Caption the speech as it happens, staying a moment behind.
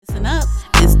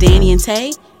Danny and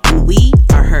Tay, and we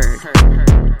are Heard.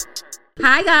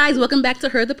 Hi guys, welcome back to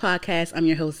Heard the Podcast. I'm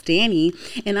your host Danny,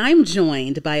 and I'm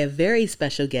joined by a very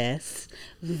special guest,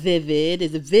 Vivid.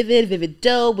 Is it Vivid? Vivid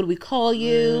Dope? What do we call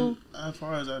you? Man, as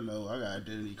far as I know, I got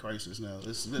identity crisis now.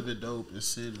 It's Vivid Dope, it's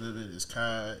Sid Vivid, it's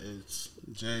Kai, it's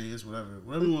Jay, it's whatever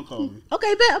you want to call me.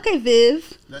 Okay, okay,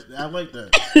 Viv. I like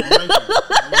that.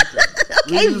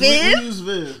 Okay, Viv. We use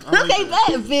Viv.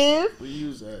 Okay, Viv. We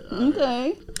use that.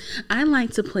 Okay. I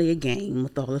like to play a game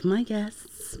with all of my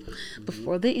guests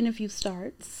before the interview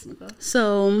starts. Okay.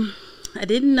 So, I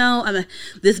didn't know.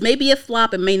 This may be a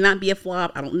flop. It may not be a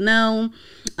flop. I don't know.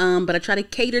 But I try to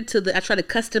I try to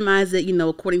customize it,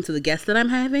 according to the guests that I'm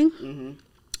having. Mm-hmm.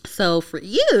 So for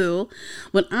you,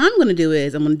 what I'm going to do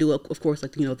is I'm going to do, of course,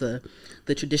 like, the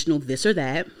traditional this or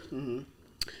that. Mm-hmm.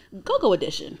 Go-Go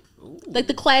edition. Ooh. Like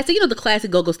the classic, the classic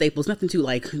Go-Go staples. Nothing too,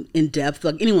 like, in-depth.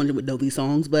 Like, anyone would know these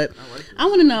songs. But I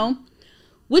want to know,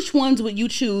 which ones would you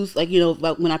choose, like,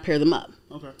 like when I pair them up?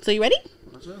 Okay. So you ready?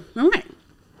 Let's go. All right.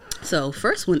 So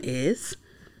first one is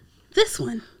this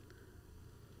one.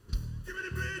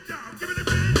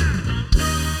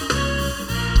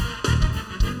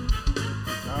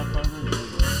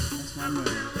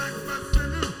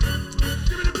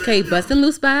 Okay, Bustin'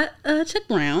 Loose by Chuck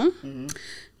Brown. Mm-hmm.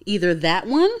 Either that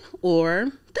one or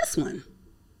this one.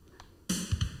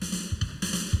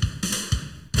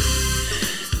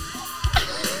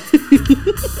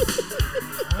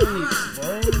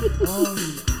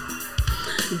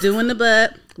 Doing the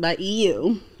Butt by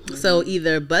EU. Mm-hmm. So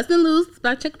either Bustin' Loose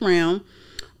by Chuck Brown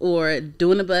or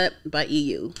Doing the Butt by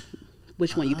EU.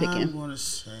 Which one you picking? I'm going to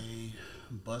say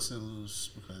Bustin' Loose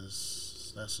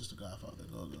because that's just the Godfather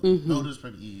Go-Go. Mm-hmm. No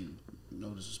disrespect to EU. No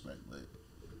disrespect, but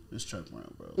it's Chuck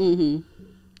Brown, bro. Mm-hmm.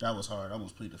 That was hard. I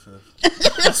almost plead the fifth.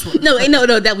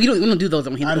 No, that we don't do those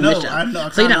on here. I know.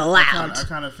 So you're not allowed. I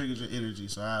kind of figured your energy.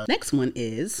 So next one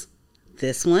is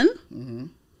this one. Mm-hmm.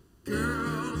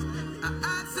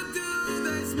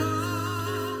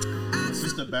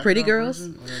 Pretty Girls.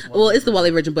 Well, it's the Wale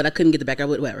version, but I couldn't get the backyard.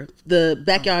 Whatever. The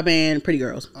backyard band, Pretty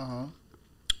Girls.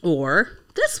 Or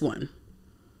this one.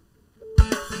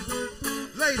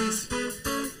 Ladies,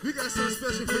 we got something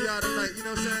special for y'all tonight. You know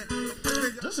what I'm saying?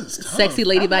 This is tough. Sexy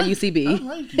Lady by UCB. I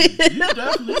like you. You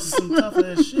definitely this is some tough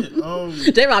ass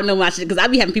shit. J-Rob know my shit because I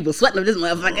be having people sweating over this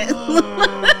motherfucker.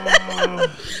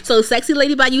 So Sexy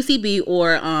Lady by UCB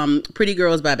or Pretty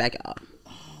Girls by Backyard.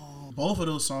 Both of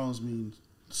those songs mean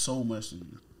so much to me.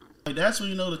 Like that's when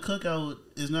you know the cookout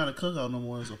is not a cookout no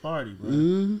more. It's a party, bro.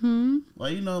 Mm-hmm.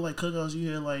 Like like cookouts you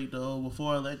hear like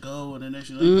Before I Let Go and then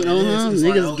next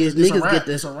niggas get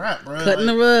it's a rap, bro. Cutting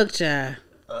the rug, child.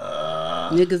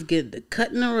 Niggas get the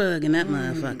cutting the rug in that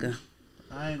motherfucker.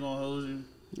 I ain't gonna hold you.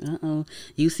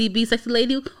 UCB Sexy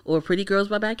Lady or Pretty Girls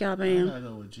by Backyard Band? I gotta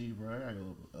go with G, bro. I gotta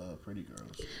go Pretty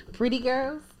Girls. Pretty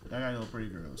Girls? I gotta go Pretty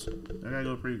Girls, man. I gotta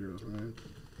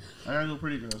go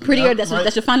Pretty Girls. Pretty Girls,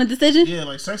 that's your final decision? Yeah,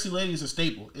 like Sexy Lady is a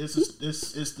staple. It's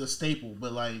the staple,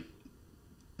 but like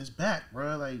it's back,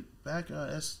 bro. Like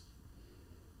Backyard, that's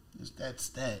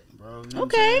that, bro. You know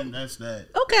okay, that's that.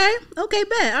 Okay,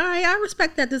 bet. All right, I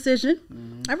respect that decision.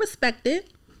 Mm-hmm. I respect it.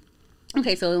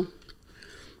 Okay, so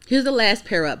here's the last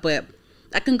pair up, but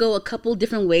I can go a couple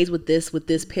different ways with this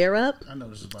pair up. I know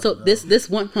this is about so to this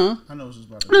one, huh? I know this is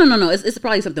about to No. It's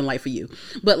probably something light for you,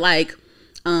 but like.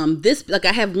 This like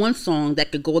I have one song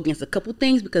that could go against a couple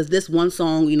things because this one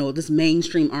song, this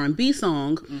mainstream R&B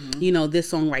song, this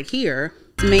song right here,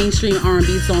 mainstream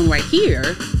R&B song right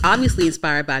here, obviously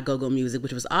inspired by Go-Go Music,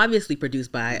 which was obviously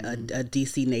produced by a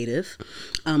DC native,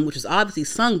 which was obviously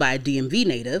sung by a DMV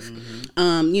native.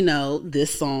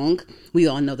 This song, we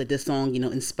all know that this song,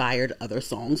 inspired other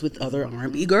songs with other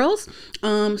R&B girls.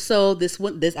 So this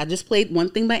I just played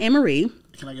One Thing by Anne-Marie.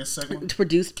 Can I guess the second one?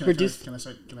 Can I guess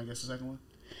the second one?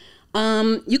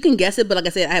 You can guess it, but like I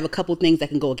said, I have a couple things that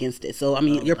can go against it. So, I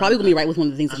mean, you're probably going to be right with one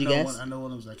of the things that you guess. I know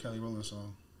one of them is that Kelly Rowland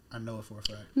song. I know it for a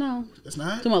fact. No. It's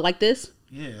not? Someone like this?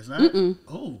 Yeah, it's not? Mm-mm.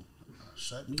 Oh.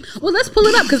 Shut me. Well, let's pull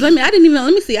it up, because let me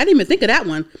see. I didn't even think of that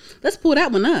one. Let's pull that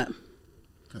one up.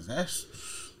 Because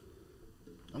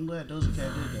I'm glad Doja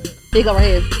Cat did that. There you go, right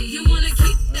here.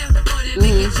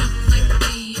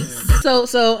 So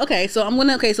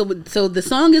the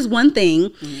song is One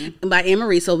Thing by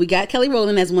Anne-Marie. So we got Kelly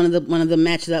Rowland as one of the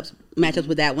matchups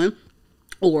with that one,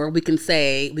 or we can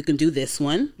do this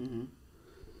one. Mm-hmm.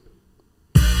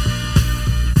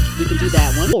 We can do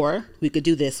that one, or we could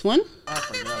do this one. I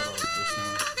forgot about this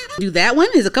one. Do that one.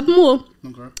 There's a couple more.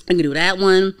 Okay. We can do that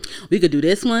one. We could do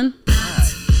this one.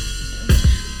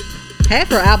 Half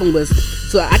her album was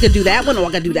so I could do that one, or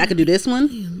I could do this one.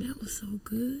 Damn, that was so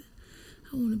good.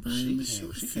 I wanna buy him a She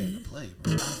short came set. to play,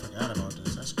 bro. I forgot about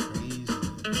this. That's crazy.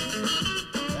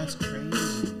 That's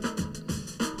crazy.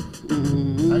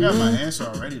 I got my answer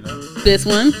already though. This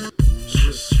one.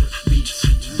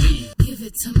 Give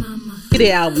it to mama.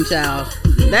 B-Day album, child.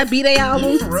 That B-Day Did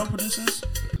album. Pharrell producers?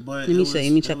 But Let me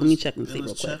check and see it real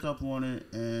was quick. Check Up on it,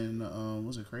 and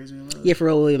was it Crazy in Love? Yeah,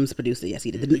 Pharrell Williams produced it. Yes, he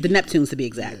did. The Neptunes, to be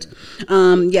exact.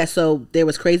 Yeah. So there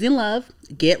was Crazy in Love,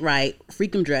 Get Right,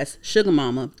 Freakum Dress, Sugar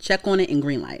Mama, Check on It, and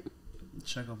Green Light.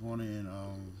 Check Up on it and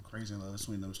Crazy in Love.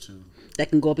 Between those two. That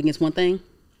can go up against One Thing,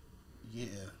 Yeah,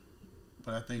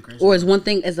 but I think Crazy. or is one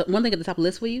thing at the top of the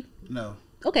list for you? No.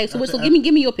 Okay, so I so thi-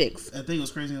 give me your picks. I think it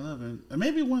was Crazy in Love, and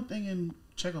maybe One Thing and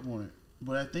Check Up on it.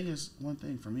 But I think it's One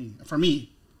Thing for me. For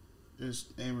me, is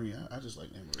Anne-Marie. I just like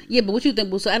Anne-Marie. Yeah, but what you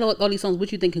think? So out of all these songs,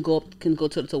 what you think can go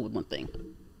to the toe with One Thing?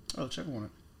 Oh, Check Up on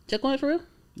it. Check on It for real.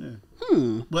 Yeah.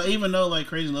 But even though like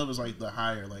Crazy in Love is like the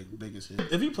higher, like biggest hit,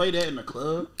 if you play that in the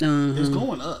club, it's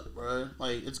going up, bro.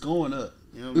 Like it's going up.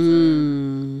 You know what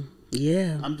I'm saying?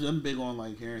 Yeah. I'm big on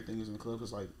like hearing things in the club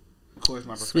because like, of course,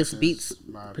 my Swiss profession Beats is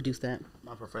my produced that.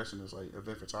 my profession is like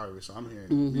event photography, so I'm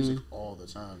hearing music all the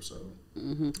time. So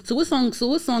So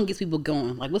what song gets people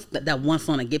going? Like what's that one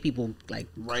song that get people like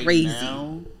right crazy?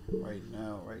 now.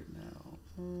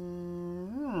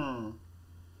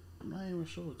 I'm not even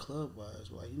sure what club wise,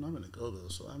 but like, you know, I'm in the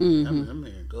go-go's, so I'm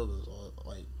hearing go-go's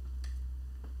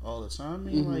all the time.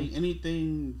 I mean, like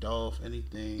anything Dolph,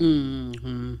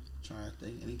 anything. Trying to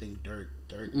think, anything Dirk,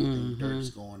 anything Dirk's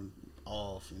going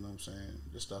off. You know what I'm saying?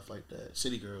 Just stuff like that.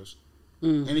 City Girls,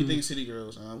 anything City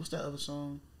Girls. What's that other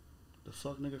song? The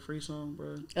Fuck Nigga Free song,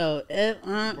 bro. Oh,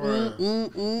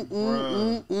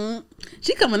 Bruh.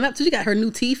 She coming up too. She got her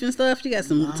new teeth and stuff. She got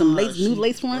some new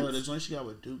lace fronts. Bro, the joint she got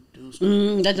with Duke.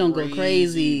 That don't go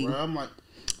crazy. Bro, I'm like,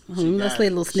 let's play a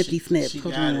little snippy snip. She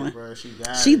Hold got on. it, bro. She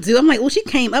got She it. do. I'm like, well, she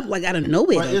came up like out of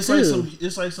nowhere Like, though, it's too.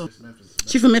 like some Memphis.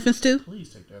 She from Memphis too.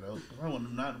 Please take that out. I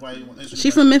want not why you want.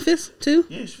 She from Memphis too.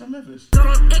 Yeah, she's from Memphis.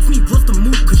 Don't ask me what's the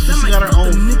move, cause She got her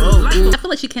own flow. I feel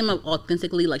like she came up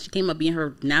authentically. Like she came up being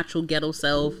her natural ghetto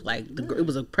self. Like it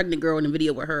was a pregnant girl in the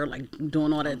video with her like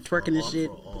doing all that twerking and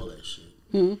shit. I'm for all that shit.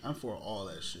 Hmm? I'm for all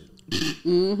that shit.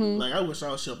 Like I wish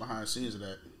I was shit behind the scenes of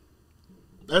that.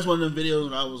 That's one of them videos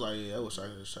where I was like, yeah, I wish I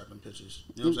could have shot them pictures.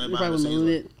 You know what I'm saying? You Behind the probably scenes,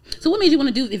 moved like, it. So what made you want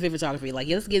to do event photography? Like,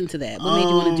 yeah, let's get into that. What made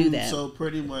you want to do that? So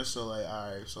pretty much,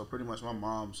 so pretty much, my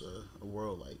mom's a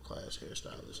world like class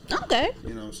hairstylist. Okay.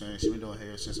 You know what I'm saying? She been doing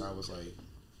hair since I was like,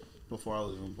 before I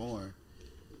was even born.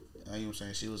 You know what I'm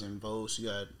saying? She was in Vogue. She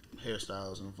got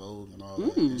hairstyles in Vogue and all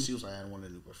that. And she was like, I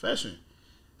wanted a new profession.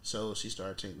 So she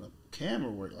started taking up camera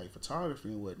work, like photography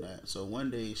and whatnot. So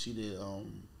one day she did,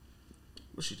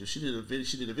 what she did? She did a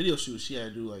video shoot. She had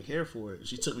to do like hair for it.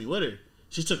 She took me with her.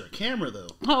 She took her camera though.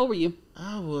 How old were you?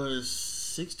 I was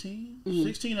 16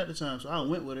 at the time. So I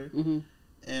went with her.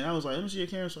 And I was like, let me see your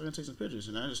camera so I can take some pictures.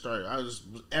 And I just was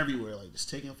everywhere, like just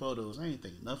taking photos. I ain't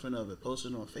thinking nothing of it.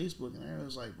 Posting on Facebook. And I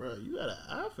was like, bro, you got an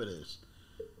eye for this.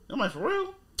 I'm like, for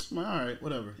real? I'm like, all right,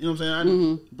 whatever. You know what I'm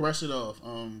saying? I brushed it off.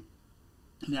 And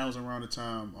that was around the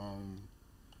time,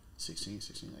 16,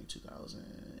 like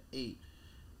 2008.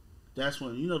 That's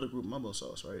when, you know the group Mumbo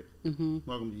Sauce, right?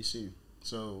 Welcome to DC.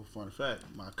 So, fun fact,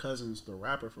 my cousin's the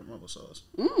rapper for Mumbo Sauce.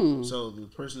 So, the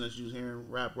person that you was hearing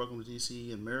rap Welcome to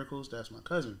DC and Miracles, that's my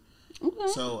cousin. Okay.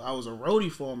 So, I was a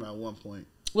roadie for him at one point.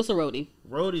 What's a roadie?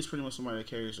 Roadie is pretty much somebody that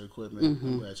carries their equipment.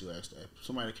 I'm glad you asked that.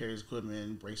 Somebody that carries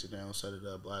equipment, breaks it down, set it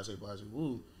up, blase,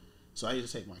 woo. So, I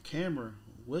used to take my camera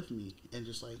with me and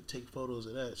just like take photos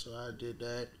of that. So, I did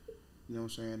that. You know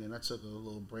what I'm saying? And I took a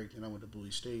little break and I went to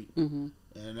Bowie State. And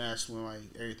that's when like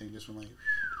everything just went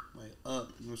like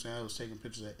up. You know what I'm saying? I was taking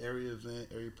pictures at area event,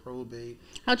 area probate.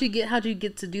 How'd you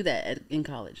get to do that in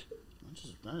college?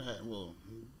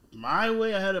 My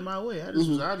way. I had it my way. I just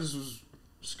was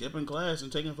skipping class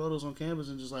and taking photos on campus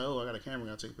and just like, oh, I got a camera, I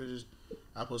gotta take pictures.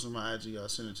 I'll post on my IG, I'll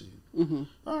send it to you.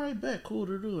 All right, bet, cool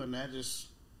to do. And that just,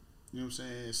 you know what I'm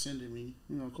saying, sending me.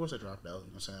 You know, of course I dropped out. You know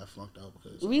what I'm saying? I flunked out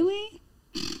because Really?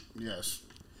 Yes.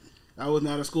 I was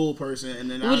not a school person, and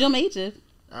then What was your major?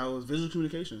 I was visual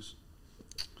communications.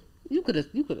 You could have.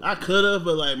 I could have,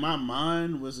 but like my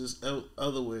mind was just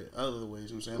other ways. You know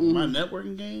what I'm saying? My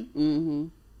networking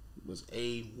game was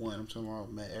A1. I'm talking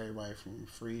about met everybody from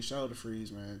Freeze. Shout out to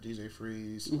Freeze, man. DJ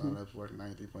Freeze. That's working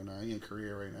 93.9. He in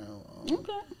Korea right now.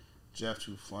 Okay. Jeff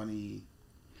Too Funny.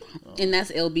 And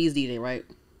that's LB's DJ, right?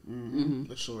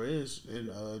 It sure is.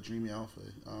 And Dreamy Alpha.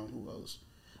 Who else?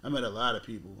 I met a lot of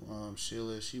people.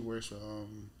 Sheila, she works for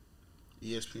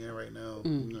ESPN right now.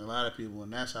 You know, a lot of people,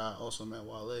 and that's how I also met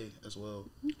Wale as well.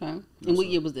 Okay. And what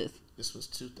year was this? This was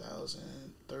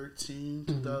 2013,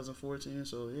 2014.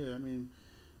 So yeah, I mean,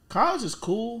 college is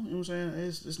cool. You know what I'm saying?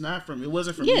 It's not for me. It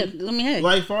wasn't for me. Yeah, I mean, hey.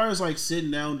 Like, as far as like sitting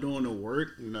down doing the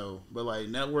work, no. But like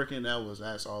networking,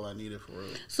 that's all I needed for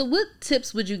it. So, what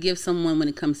tips would you give someone when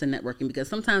it comes to networking? Because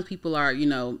sometimes people are, you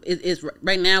know, it's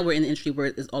right now we're in the industry where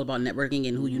it's all about networking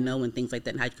and who you know and things like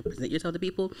that and how you can present yourself to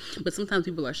people. But sometimes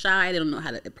people are shy; they don't know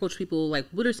how to approach people. Like,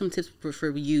 what are some tips for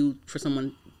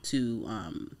someone to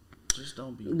Just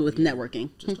don't be with weird. networking?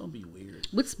 Just don't be weird.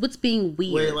 What's being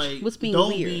weird? Where, like, What's being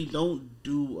don't weird? Don't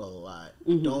do a lot.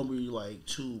 Don't be like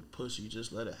too pushy.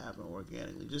 Just let it happen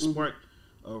organically. Just spark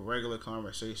a regular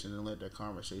conversation and let that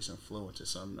conversation flow into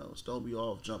something else. Don't be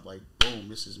all jump like, boom,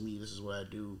 this is me. This is what I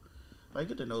do. Like,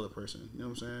 get to know the person. You know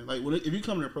what I'm saying? Like, if you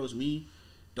come to approach me,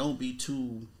 don't be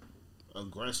too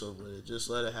aggressive with it. Just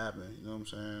let it happen. You know what I'm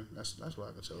saying? That's what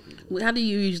I can tell people. How do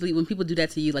you usually, when people do that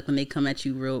to you, like when they come at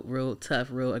you real tough,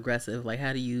 real aggressive, like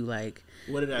how do you like?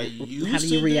 What did I use? How do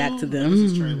you react to them?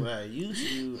 This is true. What I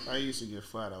used to get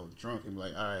flat out drunk and be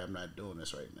like, all right, I'm not doing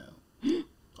this right now.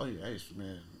 Oh yeah,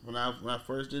 man. When I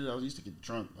first did it, I used to get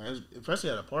drunk,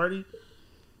 especially at a party.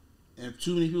 And if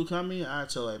too many people come in, I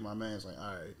tell like my man's like,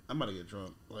 all right, I'm about to get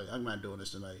drunk. Like, I'm not doing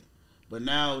this tonight. But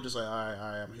now, just like, all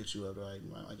right, I'm gonna hit you up.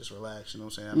 Like just relax. You know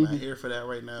what I'm saying? I'm not here for that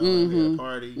right now. I'm here to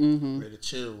party. Ready to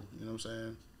chill. You know what I'm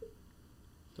saying?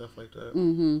 Stuff like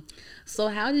that. So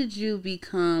how did you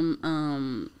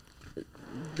become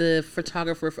the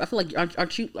photographer? I feel like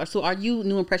aren't you? So are you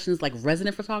New Impressions like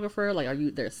resident photographer? Like, are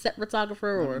you their set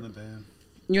photographer or? I'm in the band.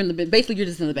 You're in the band. Basically, you're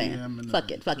just in the band. Yeah, I'm in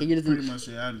Fuck it. You're just pretty much.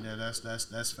 Yeah, that's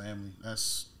family.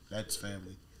 That's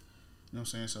family. You know what I'm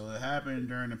saying? So it happened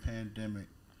during the pandemic.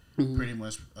 Pretty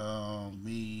much,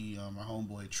 me, my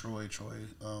homeboy Troy,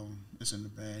 is in the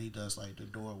band. He does like the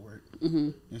door work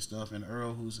and stuff. And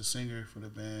Earl, who's a singer for the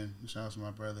band, shout out to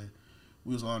my brother.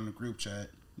 We was all in the group chat.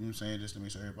 You know what I'm saying? Just to make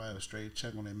sure everybody was straight,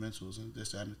 check on their mentals and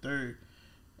this, that, and the third.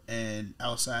 And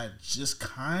outside just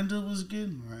kind of was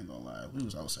getting. I ain't gonna lie, we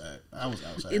was outside. I was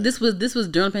outside. This was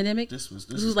during the pandemic. This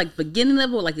was like beginning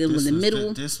of it, or like it was in the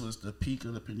middle. This was the peak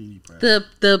of the Panini Press.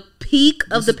 The peak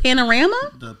of the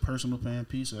panorama. The personal pan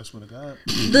piece. I swear to God.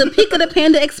 The peak of the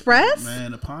Panda Express.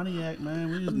 Man, the Pontiac,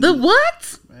 man. The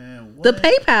what? Man, what? The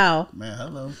PayPal. Man,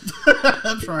 hello.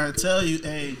 I'm trying to tell you,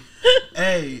 hey,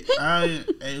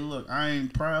 look, I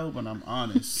ain't proud, but I'm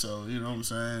honest. So you know what I'm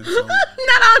saying. So,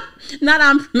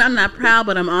 I'm not proud,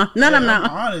 but I'm on. I'm not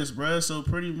honest, bro. So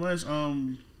pretty much,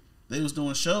 they was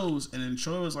doing shows, and then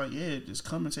Troy was like, "Yeah, just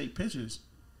come and take pictures."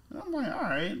 And I'm like, "All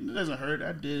right, it doesn't hurt."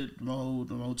 I did the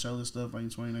Mochella stuff like in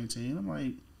 2019. I'm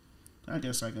like, I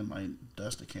guess I can like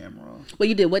dust the camera off. Well,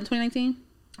 you did what in 2019?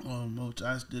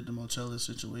 I did the Mochella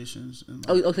situations. And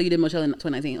so you did Mochella in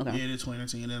 2019. Okay. Yeah, I did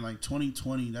 2019, and then like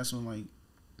 2020. That's when like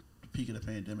the peak of the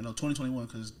pandemic. No, 2021.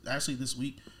 Because actually this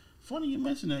week, funny you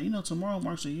mentioned that. You know, tomorrow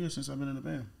marks a year since I've been in the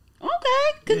band.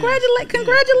 Okay,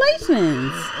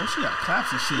 congratulations. Oh, she got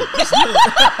claps and shit.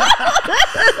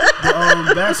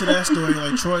 But back to that story,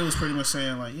 like Troy was pretty much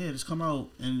saying, like, yeah, just come out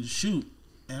and shoot.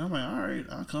 And I'm like, all right,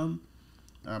 I'll come.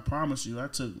 I promise you, I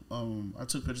took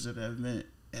pictures at that event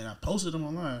and I posted them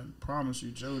online. Promise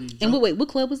you, Jody. And wait, what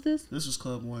club was this? This was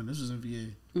Club 1. This was in VA.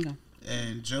 Okay.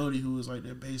 And Jody, who was like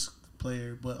their bass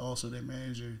player, but also their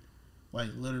manager, like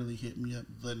literally hit me up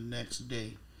the next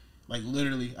day. Like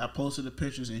literally, I posted the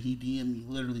pictures and he DM'd me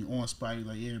literally on spot. He's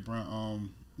like, "Yeah, bro,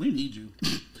 we need you."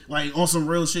 Like on some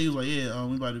real shit. He was like, "Yeah,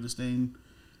 we about to do this thing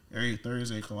every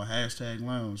Thursday called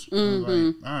 #Lounge." I was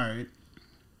like, "All right."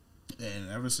 And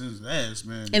ever since that, it's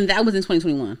been. And that was in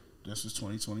 2021. This was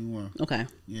 2021. Okay.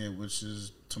 Yeah, which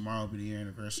is tomorrow will be the year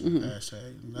anniversary of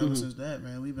hashtag. And ever since that,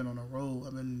 man, we've been on a roll.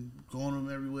 I've been going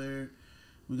them everywhere.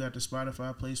 We got the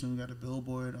Spotify placement. We got the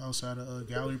Billboard outside of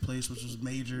Gallery Place, which was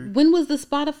major. When was the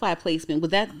Spotify placement?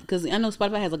 Was that because I know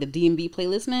Spotify has like a D&B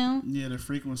playlist now? Yeah, the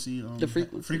frequency.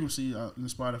 Frequency in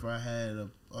Spotify had a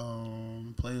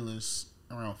playlist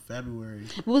around February.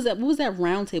 What was that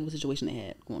roundtable situation they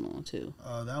had going on too?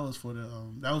 That was for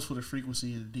the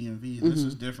frequency of the DMV. This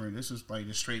is different. This is like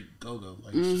the straight go-go,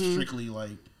 like strictly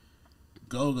like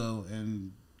go-go,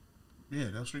 and yeah,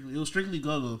 it was strictly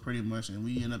go-go pretty much, and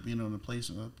we ended up being on the place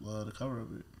of the cover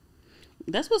of it.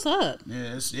 That's what's up.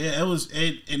 It was,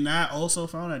 and I also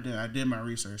found I did my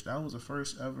research. That was the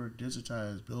first ever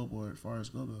digitized billboard as far as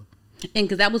go-go. And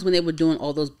because that was when they were doing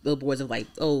all those billboards of like,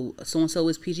 oh, so and so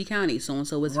is PG County, so and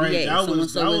so is VA, that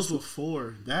was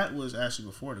before. That was actually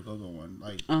before the Go-Go one.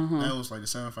 Like that was like the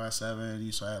 757.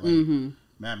 You saw like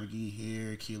Matt McGee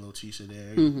here, Kilo Tisha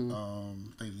there. I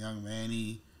think Young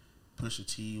Manny, Pusha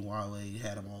T, Wale,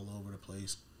 had them all over the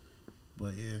place.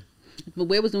 But yeah. But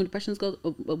where was New Impressions go?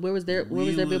 Where was their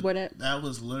billboard at? That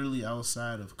was literally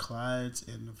outside of Clyde's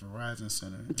and the Verizon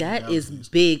Center. That is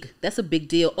big. That's a big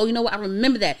deal. Oh, you know what? I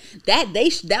remember that.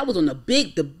 That was on the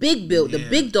big bill, the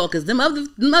big dog. Because them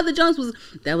other joints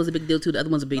that was a big deal too. The other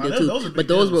ones a big deal too. But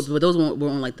those were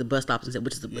on like the bus stops and stuff,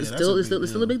 which is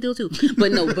still a big deal too.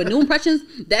 But New Impressions,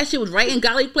 that shit was right in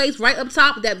Golly Place, right up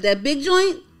top. That big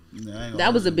joint.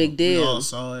 That was a big deal. We all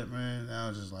saw it, man. I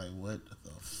was just like, what the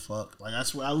fuck? Like, I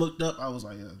swear, I looked up, I was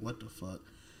like, what the fuck?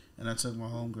 And I took my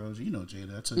homegirls, you know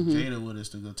Jada. I took Jada with us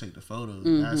to go take the photos.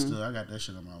 I got that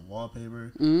shit on my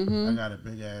wallpaper. I got a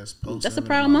big ass poster. That's a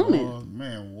proud moment. Wall.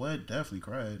 Man, what? Definitely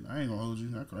cried. I ain't gonna hold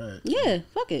you. I cried. Yeah,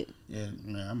 fuck it. Yeah,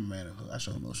 man, I'm a man of I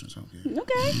show emotions.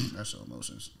 Okay. I show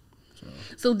emotions.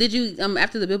 So did you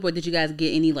after the billboard? Did you guys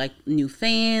get any like new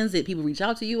fans? Did people reach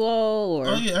out to you all? Or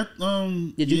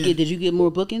did you get more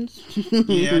bookings?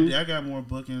 Yeah, I got more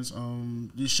bookings.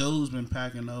 These shows been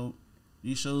packing out.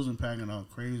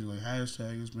 Crazy. Like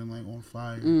hashtag has been like on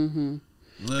fire.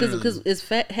 Because is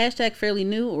hashtag fairly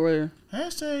new or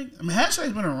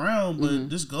hashtag's been around, but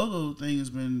this go-go thing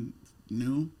has been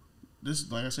new.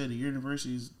 This, like I said, the year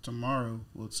anniversary is tomorrow.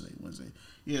 Let's say Wednesday.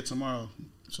 Yeah, tomorrow.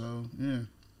 So yeah.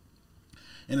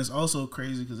 And it's also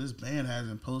crazy because this band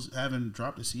haven't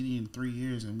dropped a CD in 3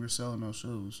 years, and we're selling our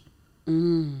shows.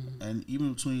 And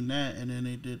even between that and then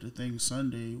they did the thing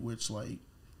Sunday, which like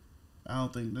I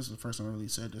don't think this is the first time I really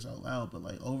said this out loud, but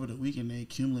like over the weekend they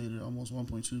accumulated almost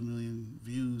 1.2 million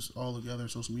views all together on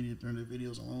social media during their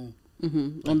videos alone.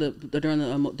 On during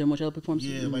their Mochella performance.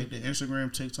 Yeah, like the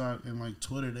Instagram, TikTok, and like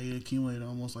Twitter, they accumulated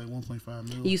almost like 1.5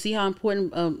 million. You see how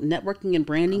important networking and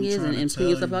branding is, and putting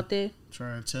yourself out there.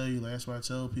 Trying to tell you, like, that's why I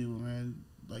tell people, man,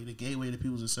 like the gateway to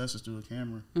people's success is through a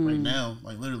camera. Right now,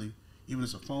 like literally, even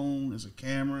if it's a phone, it's a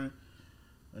camera,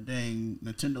 a dang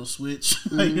Nintendo Switch.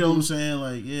 Like you know what I'm saying?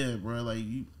 Like yeah, bro. Like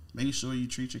you make sure you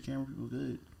treat your camera people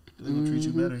good. They're gonna treat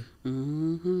you better.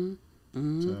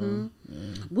 So,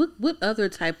 yeah. What other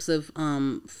types of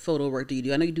photo work do you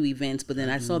do? I know you do events, but then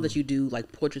I saw that you do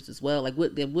like portraits as well. Like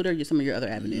what are some of your other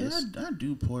avenues? Yeah, I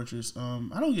do portraits.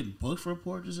 I don't get booked for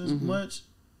portraits as much,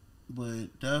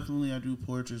 but definitely I do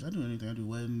portraits. I do anything. I do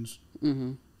weddings.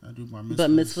 I do bar mitzvahs. But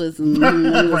mitzvahs and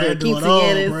I do it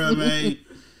all, bro, man.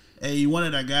 Hey, you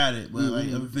want it, I got it. But like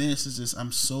events is just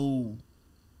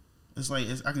it's like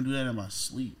I can do that in my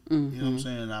sleep. You know what I'm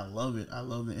saying? And I love it. I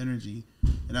love the energy.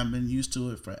 And I've been used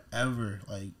to it forever.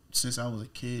 Like since I was a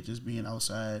kid, just being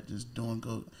outside, just doing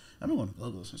go. I've been going to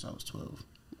go-go since I was 12.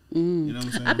 You know what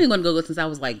I'm saying? I've been going to go-go since I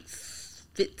was like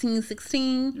 15,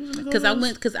 16. Because I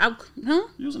went,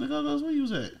 You was in the go-go's? Where you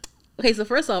was at? Okay, so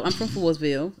first off, I'm from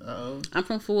Forestville. I'm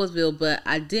from Forestville, but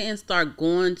I didn't start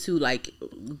going to like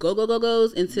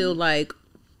go-go's until like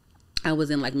I was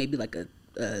in like maybe like a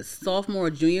sophomore or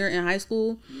junior in high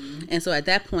school. And so at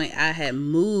that point I had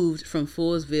moved from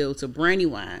Forestville to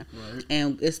Brandywine.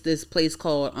 And it's this place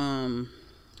called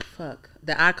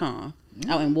the Icon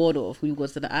out in Waldorf. We go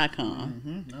to the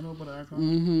Icon. I know about the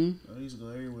Icon. I used to go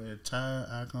everywhere. Ty,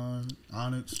 Icon,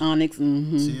 Onyx,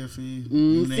 CFE,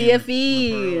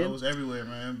 CFE. I was everywhere,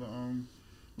 man. But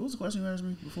what was the question you asked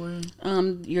me before?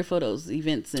 Your photos,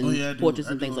 events, and portraits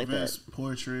and things like that.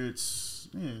 Portraits,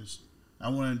 yes. I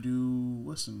want to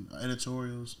do some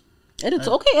editorials.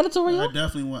 Editorial. I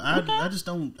definitely want. I just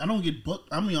don't. I don't get booked.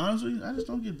 I'm gonna be honest with you. I just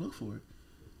don't get booked for it.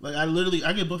 Like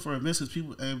I get booked for events because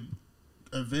people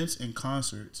events and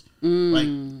concerts. Like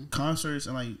concerts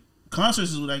and like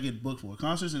concerts is what I get booked for.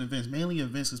 Concerts and events, mainly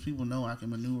events because people know I can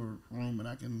maneuver room and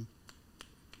I can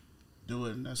do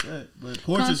it and that's it. But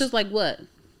concerts like what?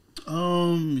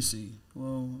 Let me see.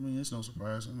 Well, I mean it's no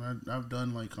surprise. I've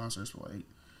done like concerts for like.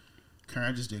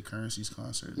 I just did Currency's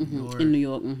concert in New York. In New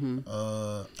York, you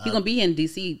gonna be here in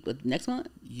DC next month?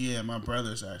 Yeah, my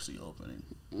brother's actually opening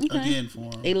again for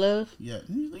him. A-Love? Yeah,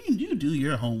 you do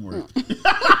your homework.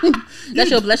 That's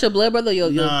your blood brother.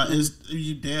 Nah, it's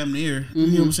you damn near. You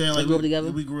know what I'm saying? Like grew up together.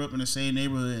 We grew up in the same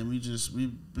neighborhood, and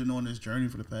we've been on this journey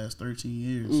for the past 13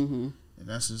 years. And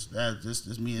that's just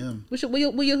me and him.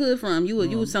 Where your hood from?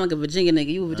 You sound like a Virginia nigga.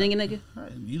 You a Virginia nigga?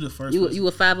 You the first. You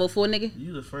a 504 nigga?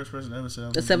 You the first person to ever say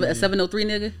a 703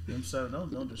 nigga?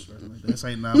 Don't disrespect me. That's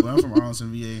ain't not. But I'm from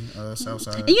Arlington, VA, South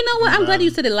Side. And you know what? I'm glad you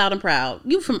said it loud and proud.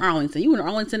 You from Arlington? You an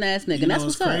Arlington ass nigga? You know that's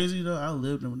what's crazy though. I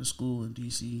lived in the school in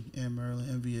DC and Maryland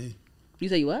and VA. You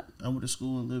say you what? I went to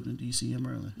school and lived in DC and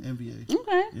Maryland and VA.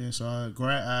 Okay. Yeah, so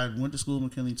I went to school at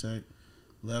McKinley Tech,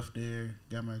 left there,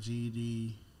 got my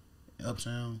GED,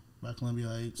 Uptown by Columbia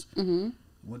Heights.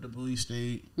 Went to Bowie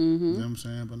State. You know what I'm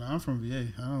saying? But I'm from VA.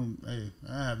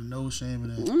 I have no shame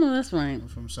in that. I know that's right. I'm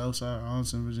from Southside,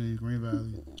 Arlington, Virginia, Green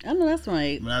Valley. I know that's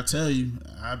right. But I tell you,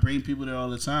 I bring people there all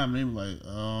the time. And they be like,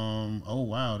 oh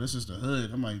wow, this is the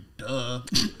hood. I'm like, duh.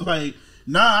 Like,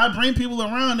 nah, I bring people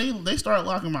around. They start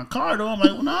locking my car door. I'm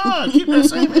like, well, nah, keep that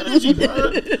same energy,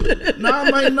 bro. Nah,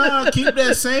 I'm like, nah, keep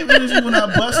that same energy when I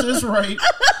bust this right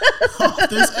off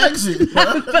this exit,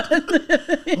 bro.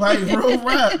 Like, real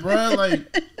rap, bro. Like,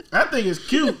 I think it's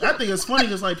cute. I think it's funny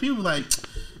because, like, people like,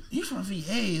 you from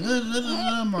VA.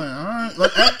 I'm like, all right.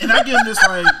 Like, I give them this,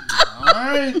 like, all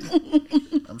right.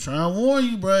 I'm trying to warn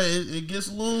you, bro. It gets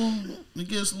a little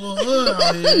hood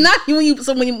out here. Not when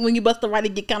you bust the right,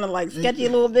 it get kind of like sketchy a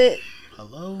little bit.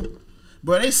 Hello,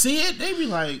 bro. They see it, they be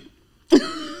like,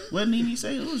 "What Nene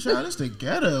say? Oh, child, it's the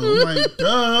ghetto." I'm like,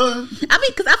 duh. I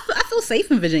mean, because I feel safe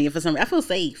in Virginia for some reason. I feel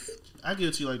safe. I give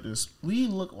it to you like this. We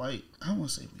look like, I don't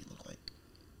want to say we look like,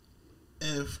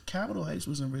 if Capitol Heights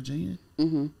was in Virginia,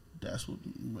 that's what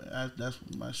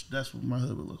my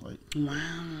hood would look like. Wow.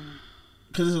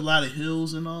 Because there's a lot of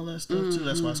hills and all that stuff too.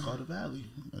 That's why it's called a valley.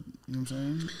 You know what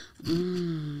I'm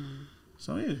saying?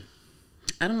 So yeah.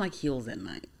 I don't like hills at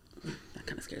night. That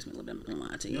kind of scares me a little bit. I'm not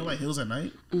gonna lie to you. You don't like Hills at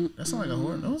Night? That sounds like a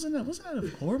horror. No, wasn't that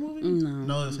a horror movie?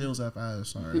 No, it's Hills at Five.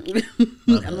 Sorry. I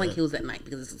don't like hills at night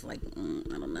because it's just like I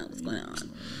don't know what's going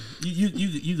on.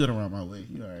 You good around my way.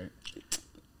 You all right?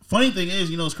 Funny thing is,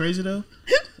 you know what's crazy though?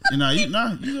 You good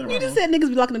around. You just said niggas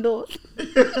be locking the doors.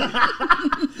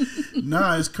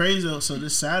 Nah, it's crazy though. So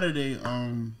this Saturday,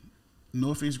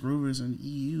 Northeast Groovers and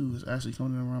EU is actually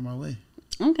coming around my way.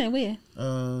 Okay, where?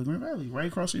 Green Valley, right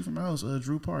across the street from my house,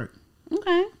 Drew Park.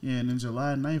 Okay. Yeah, and then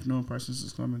July 9th, Known Persons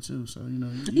is coming too. So, you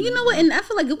know. You know what? And I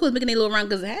feel like it was making a little round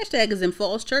because the hashtag is in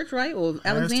Falls Church, right? Or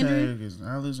Alexandria? Hashtag is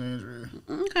Alexandria.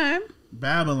 Okay.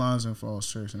 Babylon's in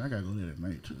Falls Church, and I gotta go there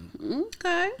tonight too.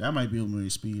 Okay. That might be a movie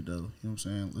speed though. You know what I'm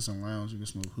saying? Listen, lounge, you can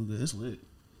smoke hookah. It's lit.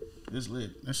 It's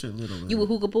lit. That shit lit over You there. a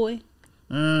hookah boy?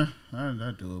 I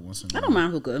do it once in a while. I don't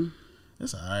mind hookah.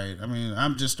 It's alright. I mean,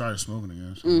 I'm just started smoking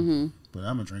again, so, but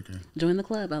I'm a drinker. Join the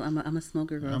club. I'm a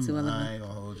smoker girl too. I ain't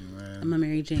gonna hold you, man. I'm a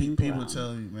Mary Jane People girl.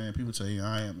 tell you, man. People tell you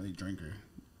I am a drinker.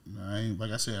 I ain't,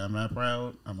 like I said, I'm not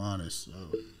proud. I'm honest. So, you know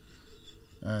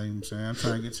what I'm saying? I'm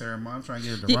trying to get Terry. I'm trying to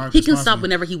get the rock. He can stop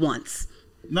whenever he wants.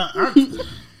 No,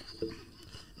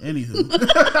 anywho,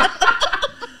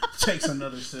 takes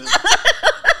another sip.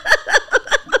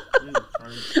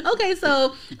 Okay,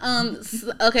 so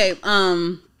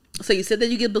so you said that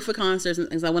you get booked for concerts,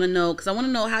 and I want to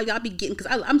know how y'all be getting,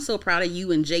 because I'm so proud of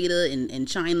you and Jada and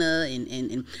China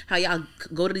and how y'all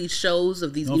go to these shows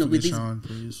of these, Don't with these. Sean,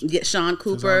 please. Get Sean 'Cause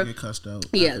Cooper. I'll get cussed out.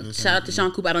 Yeah, shout out to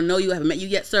Sean Cooper. I don't know you, I haven't met you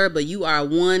yet, sir, but you are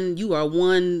one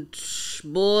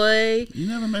boy. You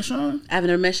never met Sean? I've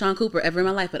never met Sean Cooper ever in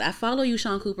my life, but I follow you,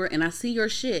 Sean Cooper, and I see your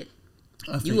shit.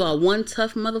 You are one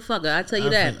tough motherfucker. I tell you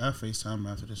that. I FaceTime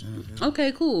after this interview.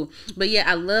 Okay, cool. But yeah,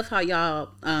 I love how y'all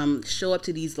show up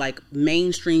to these like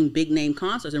mainstream big name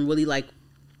concerts and really like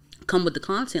come with the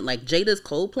content. Like Jada's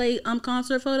Coldplay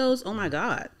concert photos. Oh my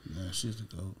God. Yeah, she's the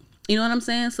GOAT. You know what I'm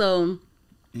saying? So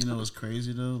you know what's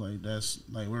crazy though? Like that's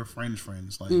like we're friends.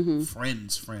 Like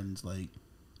friends. Like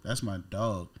that's my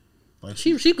dog. Like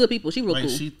she good people. She real like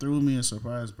cool. she threw me a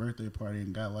surprise birthday party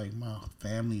and got like my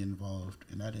family involved,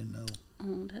 and I didn't know.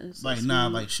 Oh, that is so Like sweet. nah,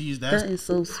 like that is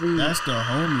so sweet. That's the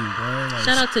homie, bro. Like,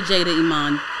 Shout out to Jada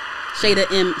Iman.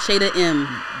 Shada M.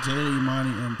 Jada Imani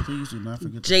M. Please do not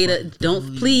forget. Jada,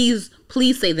 don't please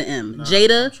say the M. Nah,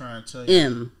 Jada I'm trying to tell you,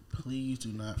 M. Please do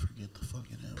not forget the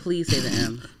fucking M. Please say the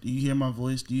M. Do you hear my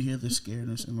voice? Do you hear the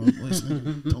scaredness in my voice?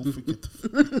 Nigga? Don't forget the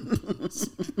fucking voice.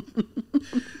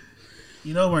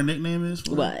 You know what her nickname is?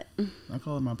 For What? I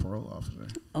call her my parole officer.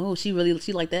 Oh, she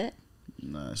like that?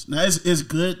 Nah, it's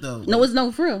good though. Like, No, it's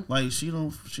no for real. Like she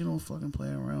don't fucking play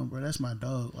around, bro. That's my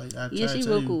dog. Like I Yeah, try she to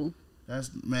tell real you, cool.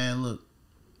 That's man. Look,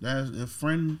 that's a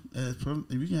friend. If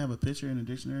you can have a picture in a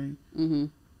dictionary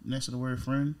next to the word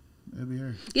friend, it'd be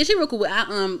her. Yeah, she real cool.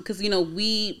 Because you know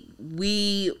we've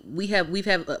had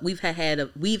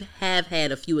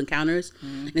a few encounters,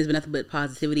 and it's been nothing but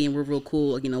positivity, and we're real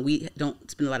cool. You know, we don't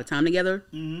spend a lot of time together.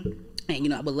 And, you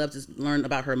know, I would love to learn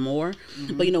about her more.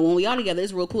 But, you know, when we are together,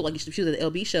 it's real cool. Like, she was at the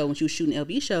LB show. When she was shooting the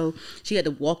LB show, she had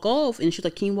to walk off. And she was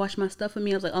like, can you wash my stuff for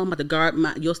me? I was like, oh, I'm about to guard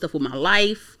your stuff with my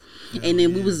life. And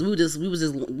then we was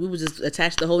just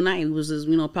attached the whole night. We was just,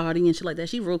 you know, partying and shit like that.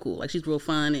 She's real cool. Like, she's real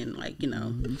fun. And, like, you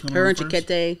know, her and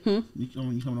Chiquete. You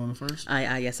coming on the first?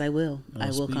 Yes, I will. I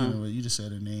will come. You just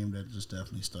said a name that just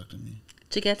definitely stuck to me.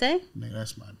 Chiquete? Nigga,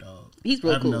 that's my dog. He's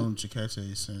real cool. I've known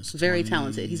Chiquete since Very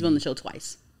talented. He's been on the show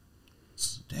twice.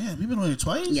 Damn, he been on here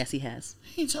twice? Yes, he has.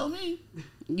 He ain't tell me.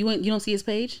 You don't see his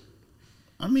page?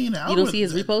 I mean, You don't see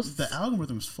his reposts? The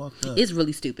algorithm's fucked up. It's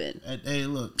really stupid. Hey,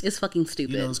 look. It's fucking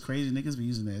stupid. You know, it's crazy. Niggas be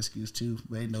using that excuse too.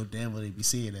 But ain't no damn well they be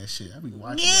seeing that shit. I be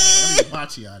watching y'all. I be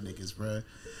watching y'all niggas, bro.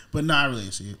 But nah, I really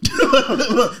didn't see it.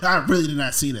 I really did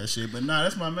not see that shit. But nah,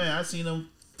 that's my man. I seen him.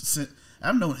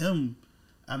 I've known him.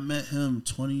 I met him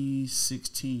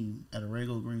 2016 at a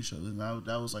Rego Green show. And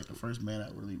that was like the first man I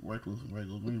really worked with in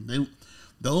Rego Green.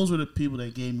 Those were the people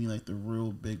that gave me like the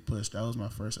real big push. That was my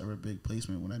first ever big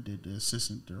placement when I did the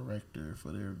assistant director for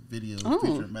their video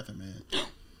featuring Method Man.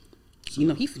 So,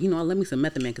 I love me some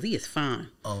Method Man because he is fine.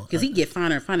 Oh, because he get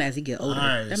finer and finer as he get older.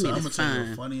 Right, that so man I'm is gonna tell you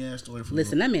fine. a funny ass story.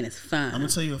 Listen, that man is fine. I'm gonna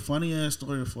tell you a funny ass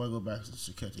story before I go back to the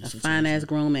Shiketti. A fine ass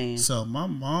grown man. So my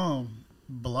mom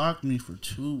blocked me for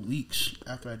 2 weeks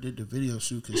after I did the video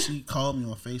shoot because she called me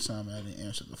on FaceTime and I didn't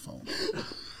answer the phone.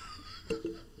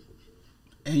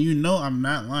 And you know I'm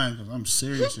not lying because I'm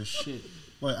serious as shit.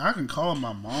 Like, I can call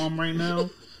my mom right now,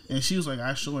 and she was like,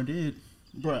 I sure did.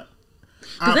 Bruh.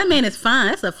 Because that man is fine.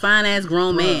 That's a fine ass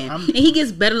grown man. And he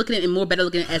gets better looking and more better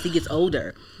looking as he gets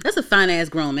older. That's a fine ass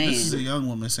grown man. This is a young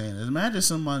woman saying this. Imagine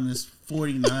someone that's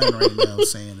 49 right now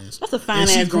saying this. That's a fine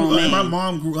ass grown man. My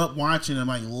mom grew up watching him,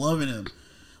 like loving him.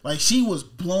 Like, she was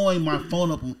blowing my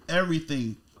phone up on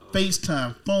everything.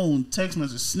 FaceTime, phone, text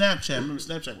message, Snapchat. Remember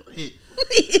Snapchat was a hit.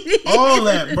 All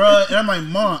that, bro. And I'm like,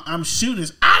 Mom, I'm shooting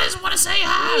this. I just want to say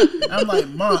hi. I'm like,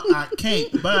 Mom, I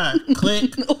can't. Bye.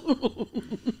 Click.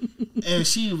 And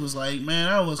she was like, man,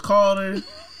 I was calling her.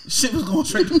 Shit was going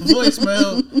straight to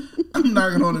voicemail. I'm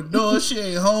knocking on the door. She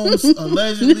ain't home,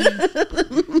 allegedly.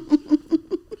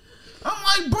 I'm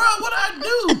like, bro, what I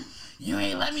do? You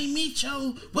ain't let me meet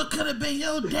yo. What could have been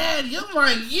your daddy? I'm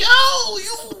like, yo,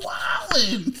 you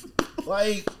wildin'.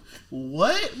 Like,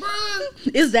 what, bro?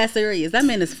 It's that serious. That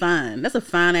man is fine. That's a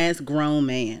fine ass grown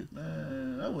man.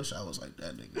 Man, I wish I was like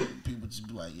that nigga. People just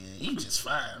be like, yeah, he just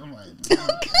fine. I'm like,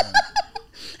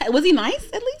 was he nice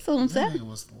at least on that set? nigga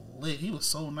was lit. He was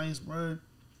so nice, bro.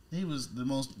 He was the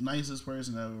most nicest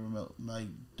person I ever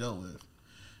dealt with.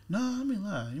 No, I mean,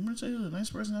 lie. You want to tell you the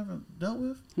nicest person I ever dealt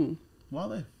with?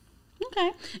 Wale.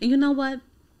 Okay. And you know what?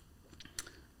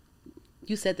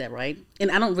 You said that, right?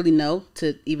 And I don't really know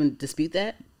to even dispute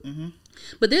that. Mm-hmm.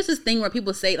 But there's this thing where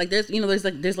people say, like, there's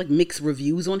mixed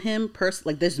reviews on him.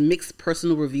 There's mixed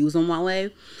personal reviews on Wale.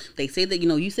 They say that,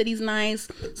 you said he's nice.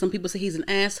 Some people say he's an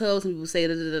asshole. Some people say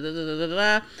da da da da da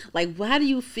da da. Like, how do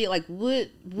you feel? Like, what?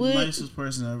 Nicest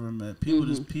person I ever met.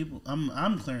 People.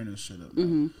 I'm clearing this shit up.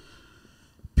 Mm-hmm.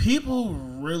 People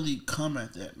really come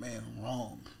at that man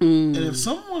wrong. And if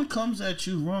someone comes at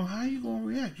you wrong, how are you gonna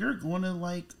react? You're gonna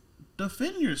like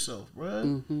defend yourself,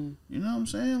 bro. You know what I'm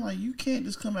saying? Like, you can't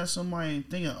just come at somebody and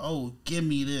thinking, oh, give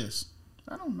me this.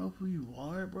 I don't know who you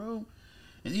are, bro.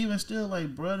 And even still,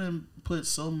 like, bro done put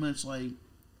so much like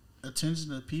attention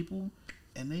to people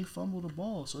and they fumble the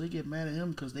ball. So they get mad at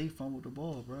him because they fumbled the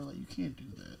ball, bro. Like, you can't do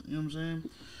that. You know what I'm saying?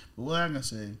 But what I can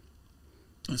say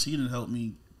is he done helped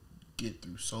me get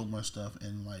through so much stuff,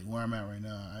 and like where I'm at right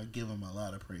now, I give him a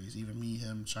lot of praise. Even me,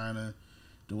 him, China,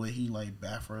 the way he like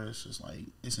baffers us is like,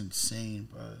 it's insane,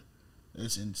 bro.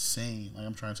 It's insane. Like,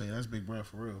 I'm trying to tell you, that's Big Bro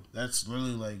for real. That's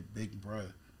really like Big Bro.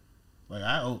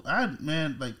 Like,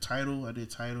 man, like Tidal. I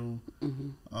did Tidal.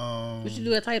 What you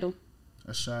do at Tidal?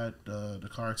 I shot the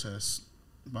car test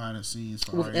behind the scenes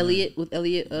for with Elliot Wilson.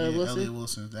 Elliot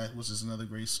Wilson. That was just another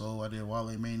great soul. I did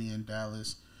Wale Mania in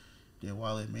Dallas. Did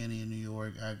Wale Mania in New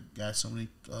York. I got so many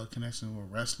connections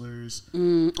with wrestlers.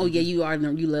 Oh yeah, you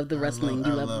love the wrestling.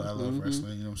 I love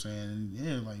wrestling. You know what I'm saying? And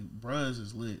yeah, like, Bruz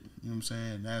is lit. You know what I'm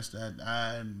saying? That's that.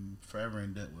 I'm forever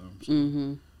in debt with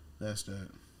him. So that's that.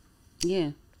 Yeah.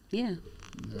 You know?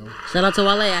 Shout out to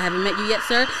Wale. I haven't met you yet,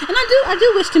 sir, and I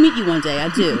do wish to meet you one day. I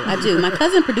do. My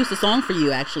cousin produced a song for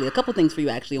you, actually, a couple things for you,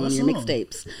 actually, on one of your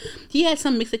mixtapes. He had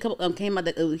some mixtape came out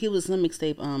that he was some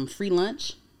mixtape, Free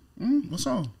Lunch. What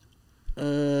song?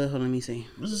 Hold on, let me see.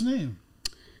 What's his name?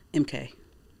 MK.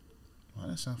 Wow,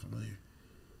 that sounds familiar.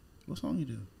 What song you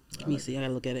do? Let me see. I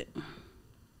gotta look at it.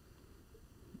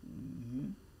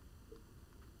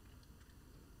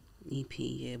 EP,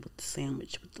 yeah, with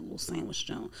the little sandwich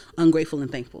Joan. Ungrateful and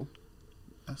Thankful.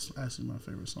 That's actually my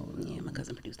favorite song. Yeah, my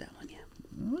cousin produced that one. Yeah.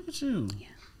 Look at you. Yeah.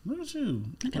 Look at you.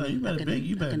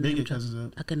 You better big your cousins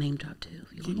up. I could name drop too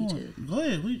if you want me to. Go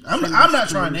ahead. I'm not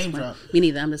trying to name drop. Me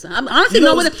neither. I'm honestly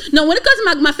when it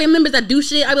comes to my family members that do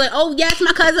shit, I be like, oh yes,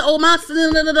 my cousin, oh my.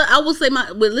 I will say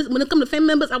when it comes to family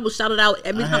members, I will shout it out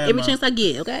every chance I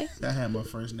get. Okay. I had my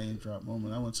first name drop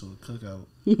moment. I went to a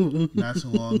cookout not too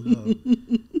long ago,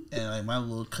 and like my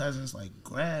little cousins like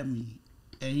grabbed me,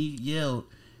 and he yelled,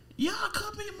 y'all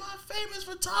could be my famous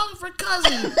photographer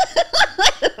cousin.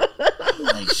 I'm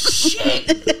like,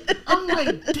 shit. I'm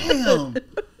like, damn.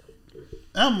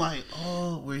 I'm like,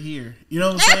 oh, we're here. You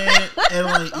know what I'm saying? And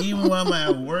like, even when I'm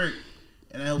at work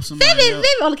and I help somebody else.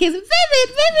 All the kids, vivid.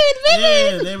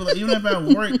 Yeah, they be like, even if I'm at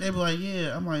work, they be like,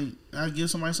 yeah. I'm like, I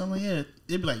give somebody something, yeah.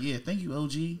 They be like, yeah, thank you,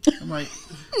 OG. I'm like,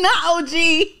 Not OG.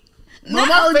 but Not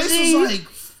my OG. face was like,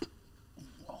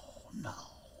 oh no,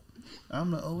 I'm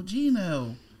the OG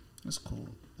now. That's cool.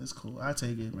 That's cool. I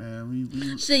take it, man. We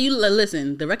Shit, you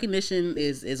listen. The recognition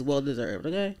is well deserved.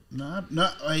 Okay. not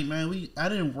like, man. I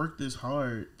didn't work this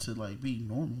hard to like be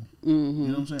normal. Mm-hmm. You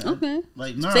know what I'm saying? Okay.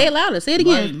 Like, nah. Say it louder. Say it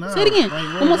again. Like, nah. Say it again. Like,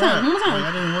 One more time. One more Like, time.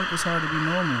 I didn't work this hard to be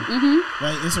normal. Mm-hmm.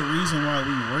 Like, it's a reason why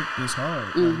we work this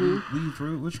hard. Like,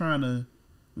 we're trying to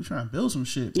build some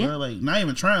shit, bro. Yeah. Like, not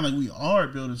even trying. Like, we are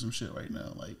building some shit right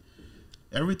now. Like,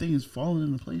 everything is falling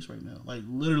into place right now. Like,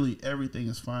 literally everything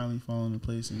is finally falling into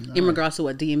place. And, In regards to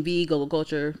what DMV, global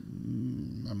culture,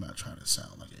 I'm not trying to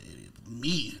sound like an idiot, but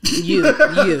me, you,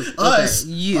 us,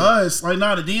 okay, you. us, like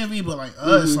not the DMV, but like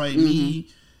us, like me.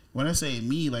 When I say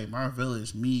me, like my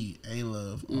village, me,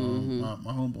 A-Love,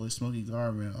 my homeboy Smokey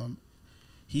Garvin,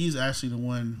 he's actually the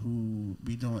one who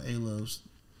be doing A-Love's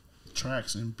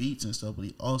tracks and beats and stuff, but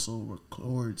he also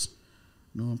records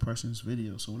New Impressions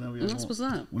videos. So whenever That's what's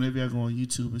up. whenever y'all go on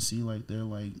YouTube and see like their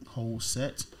like whole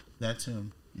set, that's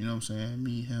him. You know what I'm saying?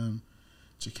 Me, him,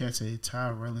 Chakete,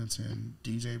 Ty Rellington,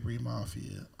 DJ Bree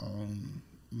Mafia,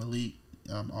 Malik,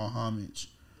 All Homage,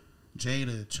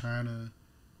 Jada, China,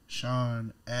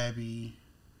 Sean, Abby,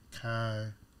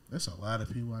 Kai. That's a lot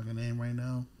of people I can name right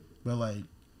now. But like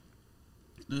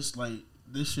this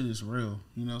shit is real.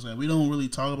 You know what I'm saying? We don't really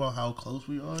talk about how close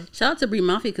we are. Shout out to Bree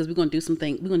Mafia because we're gonna do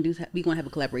something. We're gonna have a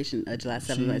collaboration July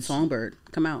 7th at Songbird.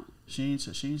 Come out. She ain't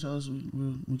tell us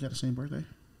we got the same birthday.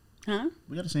 Huh?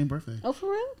 We got the same birthday. Oh, for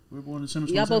real? We were born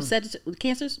December 27th. Y'all both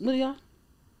cancers? What are y'all?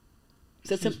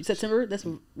 September? That's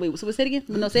wait. So what's it again?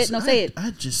 No, say it. No, say it.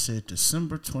 I just said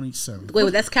December 27th.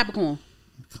 Wait, that's Capricorn.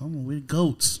 Come on, we're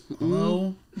goats.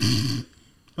 Hello?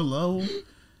 Hello?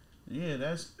 Yeah,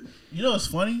 that's... You know what's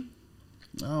funny?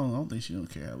 I don't think she don't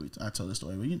care how I tell this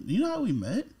story. But you know how we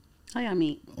met? How y'all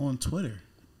meet? On Twitter.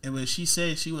 And when she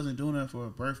said she wasn't doing that for her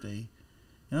birthday,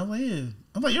 and I'm like, yeah.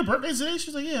 I'm like, your birthday's today?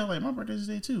 She's like, yeah. I'm like, my birthday's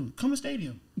today too. Come to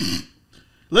Stadium.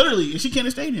 Literally, and she came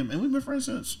to Stadium, and we've been friends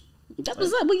since. That's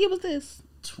what's up. What year was this?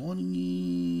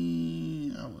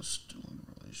 20... I was still in a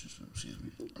relationship. Excuse me.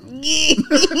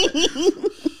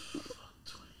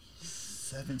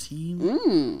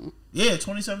 2017? Yeah,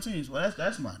 2017. Well,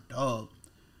 that's my dog.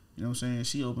 You know what I'm saying?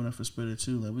 She opened up for Spitter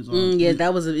too. Like, we was on, yeah,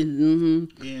 that was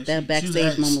that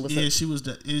backstage moment was. Yeah, she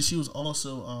was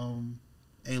also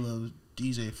A-Love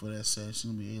DJ for that set. She's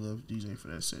gonna be A-Love DJ for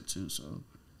that set too. So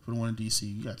for the one in DC,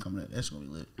 you gotta come to that. That's gonna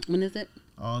be lit. When is it?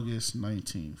 August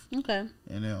 19th. Okay.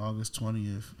 And then August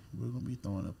 20th, we're gonna be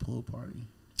throwing a pool party.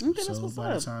 Okay, so that's what's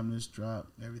by up. the time this drop,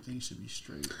 everything should be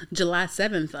straight. July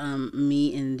 7th,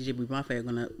 me and DJ Bree Mafia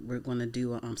we're gonna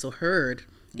do so Heard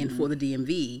and for the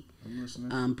DMV,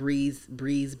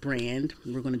 Breeze brand.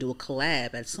 We're gonna do a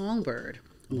collab at Songbird.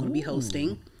 I'm gonna be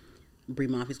hosting. Bree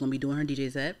Mafia's gonna be doing her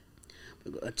DJ set.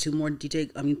 Two more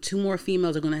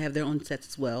females are gonna have their own sets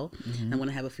as well. I'm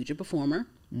gonna have a featured performer.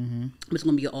 It's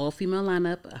gonna be an all female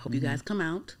lineup. I hope you guys come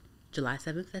out. July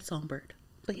 7th at Songbird.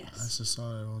 But yes, I just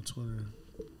saw that on Twitter.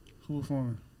 Who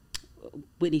performing?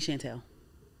 Whitney Chantel.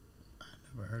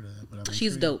 Never heard of that, but I'm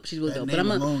She's intrigued. dope. She's really That dope. But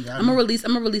name I'm gonna release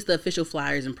the official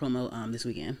flyers and promo this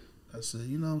weekend. I said,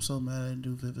 I'm so mad I didn't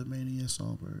do Vivid Mania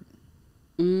Songbird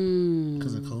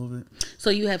because of COVID. So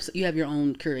you have your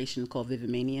own curation called Vivid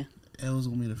Mania. It was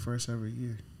gonna be the first ever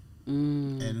year,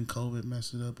 and then COVID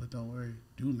messed it up. But don't worry,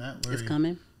 do not worry. It's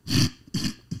coming.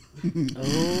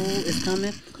 It's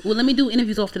coming. Well, let me do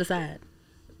interviews off to the side.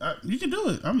 You can do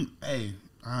it.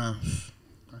 I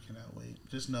cannot wait.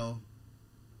 Just know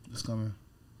it's coming.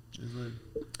 It's lit.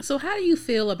 So how do you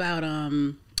feel about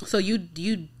So you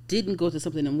didn't go to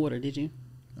Something in Water, did you?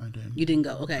 I didn't. You didn't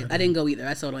go. Okay, I didn't go either.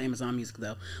 I saw it on Amazon Music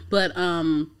though. But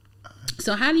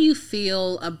so how do you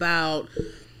feel about?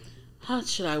 How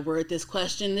should I word this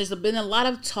question? There's been a lot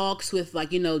of talks with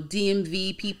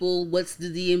DMV people. What's the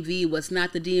DMV? What's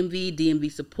not the DMV?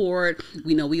 DMV support.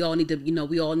 We all need to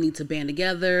band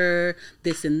together.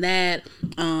 This and that.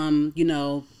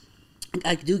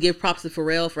 I do give props to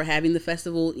Pharrell for having the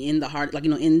festival in the heart,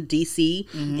 in DC,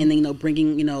 and then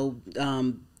bringing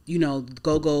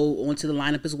Go-Go onto the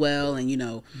lineup as well, and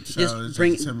just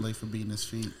bring Timberlake for beating his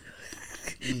feet.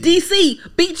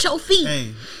 DC, beat your feet.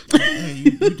 Hey,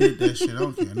 you did that shit. I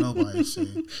don't care. Nobody said.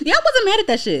 Yeah, I wasn't mad at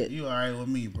that shit. You alright with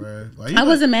me, bro? I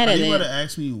wasn't mad at it. You would have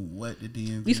asked me what the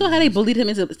DMV. You saw how they bullied him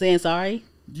into saying sorry?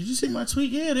 Did you see my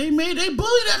tweet? Yeah, they bullied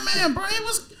that man, bro.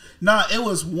 It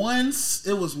was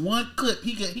one clip.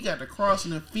 He got the cross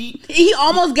in the feet. He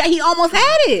almost had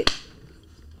it.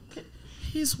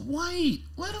 He's white.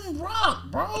 Let him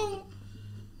rock, bro.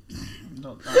 No,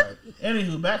 all right.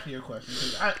 Anywho, back to your question.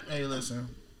 Hey, listen.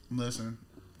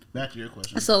 Back to your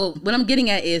question. So what I'm getting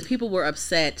at is people were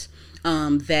upset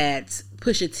that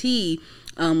Pusha T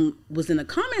was in the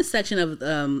comment section of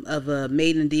a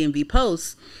Made in DMV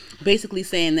post, basically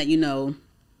saying that, you know,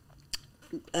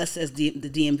 us as the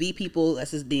DMV people,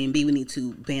 us as DMV, we need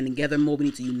to band together more. We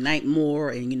need to unite more,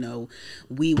 and you know,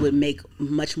 we would make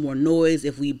much more noise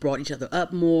if we brought each other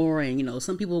up more. And you know,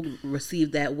 some people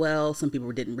received that well, some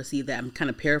people didn't receive that. I'm kind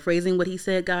of paraphrasing what he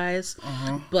said, guys.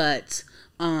 But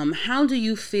how do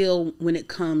you feel when it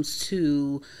comes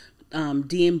to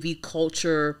DMV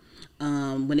culture?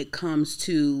 When it comes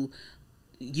to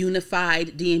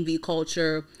unified DMV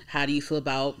culture, how do you feel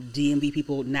about DMV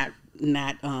people not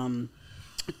not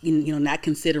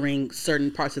considering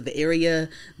certain parts of the area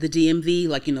the DMV?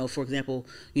 Like, you know, for example,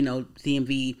 you know,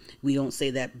 DMV, we don't say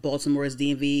that Baltimore is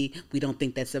DMV. We don't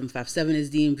think that 757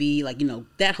 is DMV. Like, you know,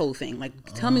 that whole thing. Like,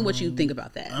 tell me what you think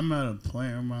about that. I'm at a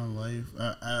point in my life.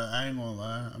 I ain't gonna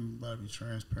lie. I'm about to be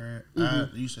transparent. I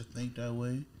used to think that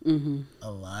way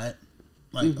a lot.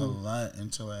 Like, a lot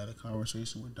until I had a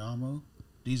conversation with Damo,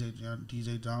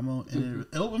 DJ Damo, and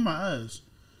it opened my eyes.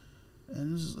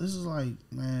 And this is like,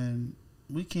 man,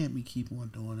 we can't be keep on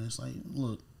doing this. Like,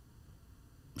 look,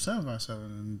 757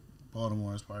 in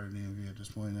Baltimore is part of the DMV at this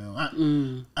point now.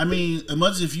 I mean, as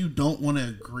much as if you don't want to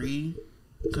agree,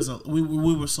 because we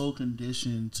were so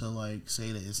conditioned to like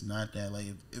say that it's not that. Like,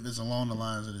 if it's along the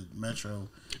lines of the Metro,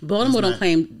 Baltimore don't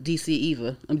claim DC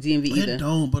either. DMV either. It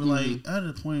don't. But like I'm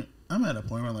at a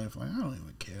point in my life like I don't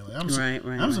even care. Like I'm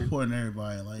supporting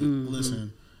everybody. Like,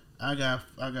 listen, I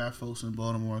got folks in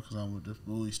Baltimore because I'm with the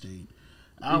Bully State.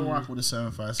 I rock with the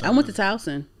 757. I went to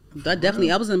Towson. I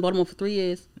was in Baltimore for 3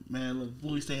 years. Man, look,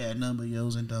 Bully State had nothing but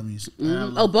yos and dummies.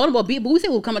 Baltimore, Bully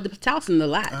State will come up to Towson a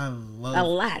lot. I love a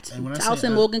lot. And when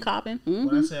Towson, Morgan, Coppin. When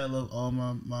I say I love all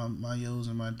my yos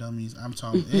and my dummies, I'm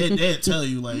talking. They'll tell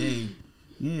you like, hey,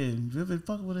 yeah, Vivid,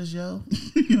 fuck with us, yo.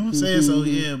 You know what I'm saying? So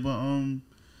yeah, but I'm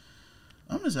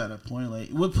just at a point, like,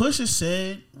 what Pusha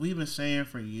said, we've been saying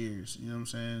for years, you know what I'm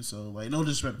saying? So, like, no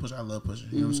disrespect to Pusha, I love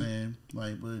Pusha, you know what I'm saying?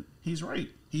 Like, but he's right.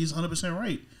 He's 100%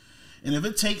 right. And if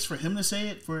it takes for him to say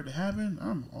it, for it to happen,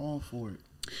 I'm all for it.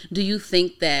 Do you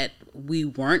think that we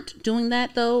weren't doing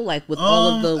that, though? Like, with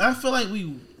all of the... I feel like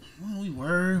we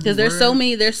were. Because there's so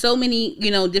many, you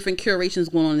know, different curations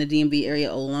going on in the DMV area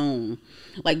alone.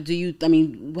 Like, how do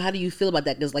you feel about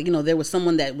that? Because, like, you know, there was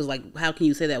someone that was like, how can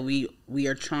you say that we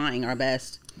are trying our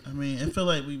best? I mean, I feel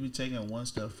like we be taking one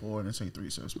step forward and take 3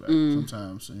 steps back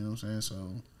sometimes. You know what I'm saying?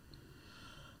 So,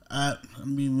 I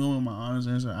mean, with my honest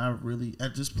answer, I really,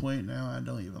 at this point now, I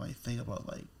don't even, like, think about,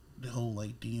 like, the whole,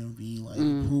 like, DMV, like,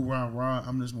 who rah.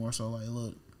 I'm just more so like,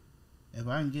 look, if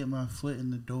I can get my foot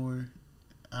in the door,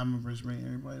 I'm gonna just bring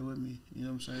everybody with me. You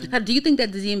know what I'm saying? Do you think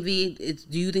that the DMV?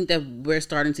 Do you think that we're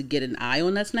starting to get an eye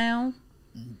on us now?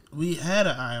 We had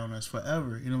an eye on us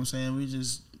forever. You know what I'm saying? We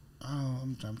just,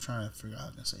 I'm trying to figure out how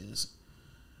I can say this.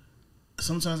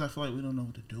 Sometimes I feel like we don't know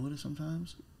what to do with it.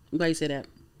 Sometimes. Why you say that?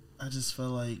 I just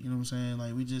feel like, you know what I'm saying?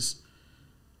 Like, we just.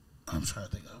 I'm trying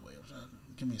to think of a way.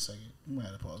 Give me a second. We might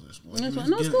have to pause this.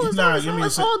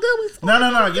 It's all good.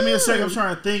 No. Give me a second. I'm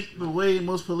trying to think the way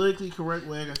most politically correct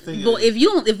way I can think. Well, if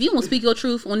you don't speak your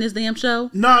truth on this damn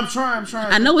show. No, I'm trying.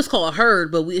 I know it's called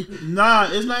Heard, but we. Nah,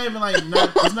 it's not even like.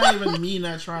 It's not even me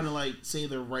not trying to like say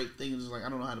the right thing. It's just like I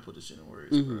don't know how to put this shit in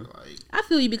words. Bro. Like, I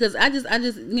feel you because I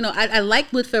just you know I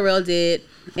like what Pharrell did,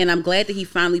 and I'm glad that he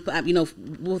finally you know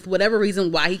with whatever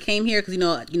reason why he came here because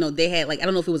you know they had like I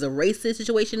don't know if it was a racist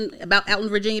situation about out in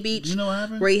Virginia Beach. You know what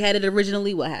happened? Where he had it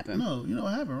originally. What happened? No, you know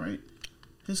what happened, right?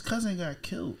 His cousin got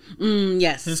killed.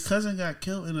 Yes. His cousin got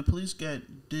killed, and the police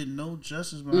did no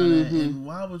justice behind that. And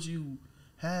why would you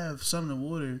have something in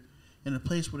water in a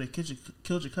place where they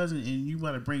killed your cousin, and you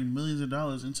got to bring millions of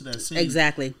dollars into that city?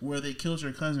 Exactly. Where they killed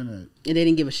your cousin at. And they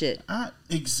didn't give a shit.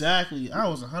 Exactly. I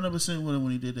was 100% with him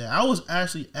when he did that. I was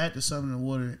actually at the Something in the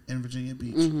Water in Virginia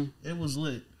Beach. It was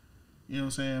lit. You know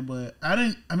what I'm saying? But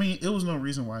it was no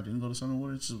reason why I didn't go to Southern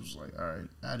Water. It just was like, all right,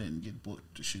 I didn't get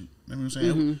booked to shoot. You know what I'm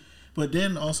saying? But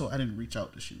then also, I didn't reach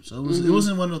out to shoot. So it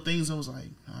wasn't one of those things I was like,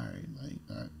 all right.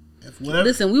 if whatever.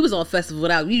 Listen, we was all festival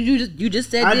without you.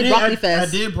 Just said Broccoli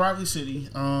Fest. I did Broccoli City.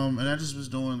 And I just was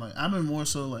doing like I've been more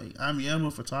so like I'm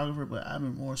a photographer, but I've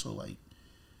been more so like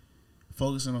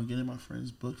focusing on getting my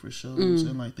friends booked for shows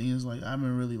and like things like I've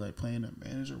been really like playing a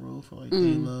manager role for like They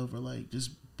Love or like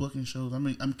just booking shows. I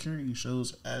mean, I'm carrying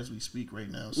shows as we speak right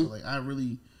now, so like I've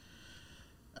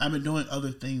been doing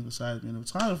other things besides being a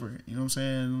photographer. You know what I'm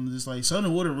saying? Just like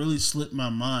Southern Water really slipped my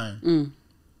mind. You know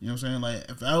what I'm saying? Like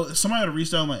if somebody had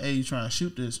reached out like, "Hey, you trying to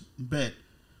shoot this?" Bet.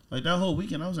 Like that whole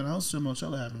weekend, I was in the house till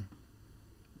Mochella happened.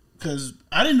 Cause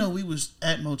I didn't know we was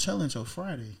at Mochella until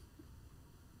Friday.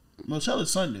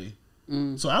 Mochella's Sunday.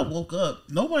 So I woke up.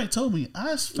 Nobody told me.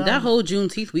 That whole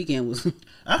Juneteenth weekend was.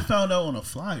 I found out on a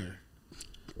flyer.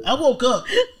 I woke up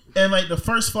and like the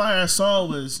first flyer I saw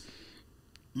was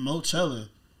Mochella.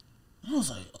 I was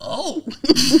like, oh,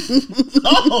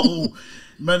 oh,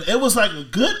 man, it was like a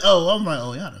good. Oh, I'm like,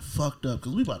 oh, y'all done fucked up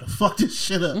because we about to fuck this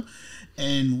shit up,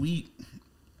 and we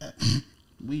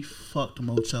fucked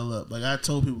Mochella up. Like I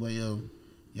told people, like, yo,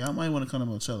 y'all might want to come to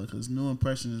Mochella because New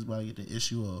Impression is about to get the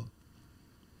issue of.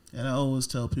 And I always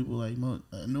tell people like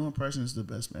New Impression is the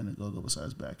best band in go-go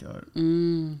besides Backyard.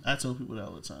 I tell people that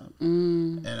all the time,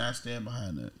 and I stand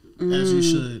behind that as you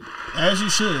should. You know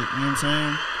what I'm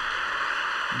saying?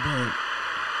 But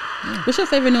yeah. What's your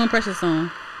favorite New Impression song?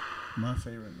 My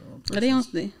favorite New Impression. Are they on?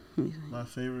 My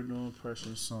favorite New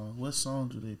Impression song. What song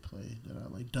do they play that I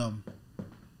like? Dumb.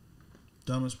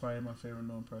 Dumb is probably my favorite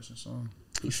New Impression song.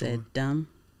 You said Dumb.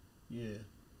 Yeah,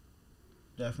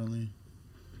 definitely.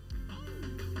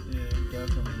 Yeah,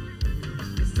 definitely.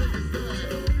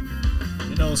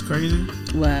 You know what's crazy?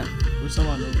 What? We're talking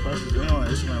about New Impressions. They're on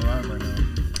Instagram Live right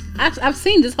now. I've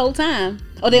seen this whole time.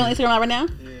 Oh, they on Instagram Live right now?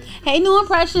 Yeah. Hey, New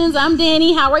Impressions. I'm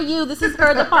Danny. How are you? This is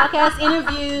for the podcast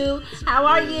interview. How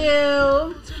are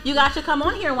you? You guys should come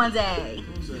on here one day.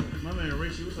 Who's that? My man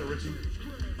Richie. What's up, Richie?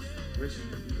 Richie,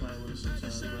 you playing with us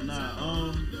sometimes. But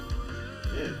nah,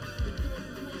 yeah.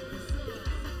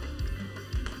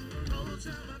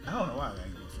 I don't know why I gotta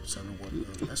go for Southern Water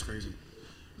though. That's crazy.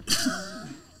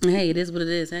 Hey, it is what it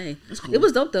is. Hey, It's cool. It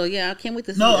was dope though. Yeah, I can't wait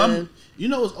to see. No, you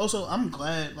know, it's also I'm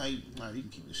glad. Like, nah, you can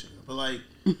keep this shit up. But like,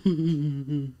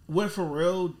 what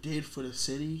Pharrell did for the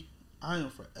city, I am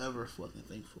forever fucking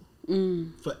thankful.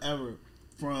 Forever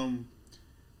from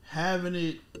having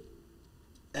it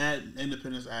at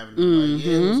Independence Avenue. Like,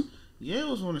 it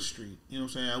was on the street. You know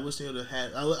what I'm saying? I wish they would have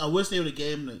had. I wish they would have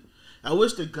gave him the. I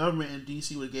wish the government in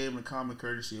DC would have gave him the common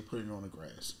courtesy of putting it on the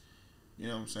grass. You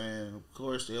know what I'm saying? Of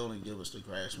course, they only give us the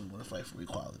grass when we want to fight for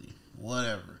equality.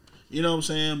 Whatever. You know what I'm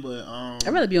saying? But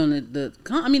I'd rather be on the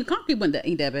concrete one that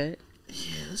ain't that bad.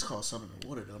 Yeah, it's called something in the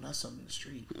water though, not something in the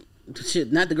street.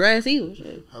 Shit, not the grass either.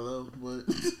 Shit. Hello, but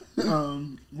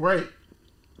right.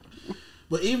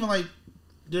 But even like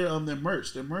their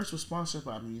merch was sponsored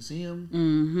by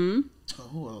Museum. Oh,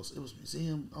 who else? It was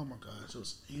Museum. Oh my gosh, it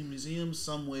was a museum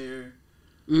somewhere.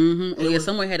 Oh yeah,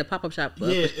 somewhere had a pop-up shop.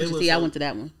 Yeah, it was. I went to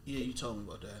that one. Yeah, you told me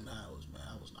about that. Nah, I was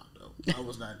not though. I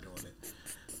was not doing it.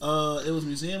 It was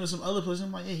Museum and some other place.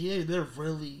 I'm like, yeah,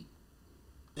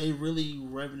 they really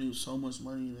revenue so much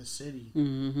money in the city,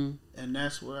 and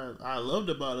that's what I loved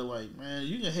about it. Like, man,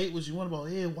 you can hate what you want about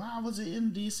it. Why was it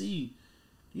in DC?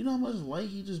 You know how much light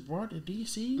he just brought to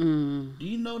DC? Do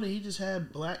you know that he just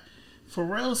had black?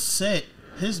 Pharrell set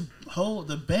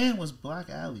the band was Black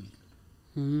Alley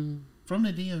from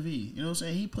the DMV. You know what I'm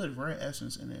saying? He put Rare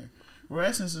Essence in there. Rare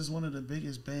Essence is one of the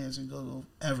biggest bands in go-go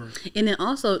ever. And then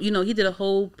also, you know, he did a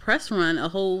whole press run, a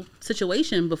whole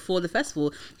situation before the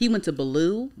festival. He went to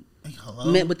Baloo,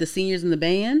 met with the seniors in the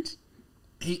band.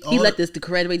 He let the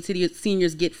graduated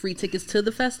seniors get free tickets to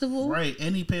the festival. Right,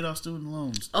 and he paid off student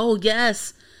loans. Oh,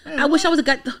 yes. Hey, I wish I was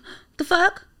got the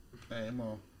fuck. Hey,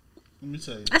 Mom. Let me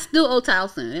tell you. I still owe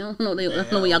Towson. I don't know,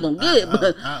 when y'all gonna get it,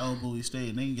 but I owe Bowie State,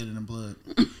 and they can get it in blood.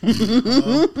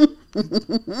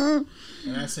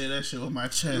 And I say that shit with my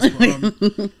chest.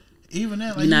 But, even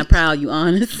that, like, you're not proud. You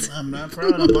honest. I'm not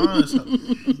proud. I'm honest,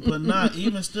 but not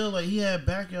even still. Like, he had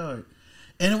Backyard,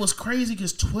 and it was crazy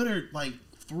because Twitter like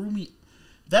threw me.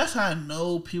 That's how I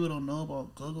know people don't know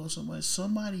about go-go so much.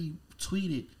 Somebody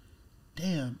tweeted,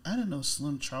 "Damn, I didn't know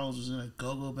Slim Charles was in a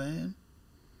go-go band."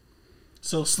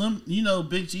 So Slim, you know,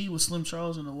 Big G was Slim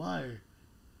Charles in The Wire.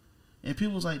 And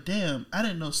people was like, damn, I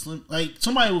didn't know Slim. Like,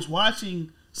 somebody was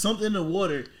watching something in the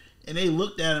water, and they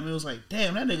looked at him, and it was like,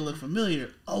 damn, that nigga look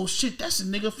familiar. Oh, shit, that's a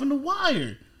nigga from The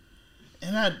Wire.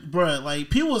 And bruh,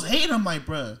 like, people was hating him, like,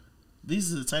 bruh,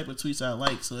 these are the type of tweets I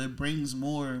like, so it brings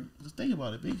more. Just think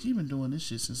about it, Big G been doing this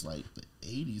shit since, like, the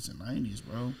 80s and 90s,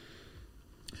 bro.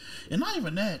 And not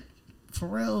even that,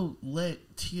 Pharrell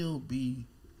let TLB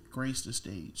grace the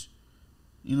stage.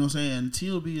 You know what I'm saying?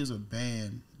 T.O.B. is a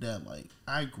band that like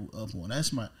I grew up on.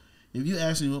 That's my. If you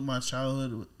ask me what my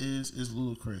childhood is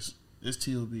Ludacris. It's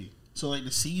T.O.B. So like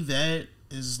to see that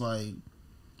is like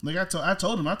I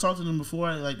told him, I talked to them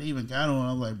before they even got on.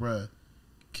 I was like, bruh,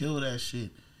 kill that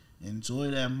shit, enjoy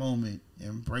that moment,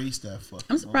 embrace that fucking.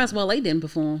 I'm surprised Wale didn't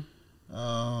perform.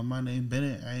 My name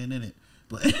Bennett. I ain't in it,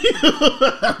 but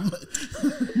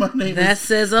my name. That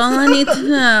says all I need to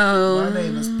know. My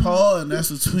name is Paul, and that's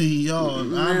between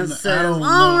y'all. I don't know.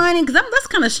 I need, because that's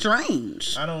kind of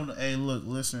strange. I don't. Hey, look,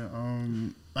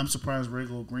 listen. I'm surprised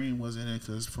Rego Green was in it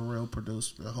because Pharrell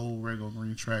produced the whole Rego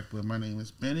Green track. But my name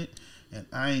is Bennett, and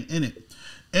I ain't in it.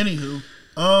 Anywho,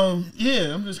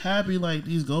 yeah, I'm just happy like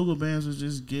these go-go bands are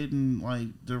just getting like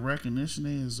the recognition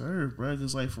they deserve, bro.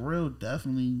 Because like Pharrell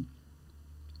definitely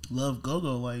loved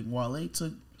go-go. Like Wale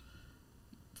took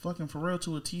fucking Pharrell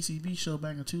to a TCB show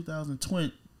back in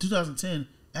 2010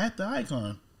 at the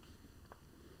Icon.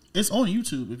 It's on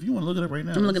YouTube if you want to look it up right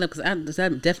now. I'm looking up because I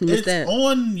definitely missed that. It's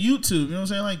on YouTube. You know what I'm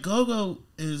saying? Like go-go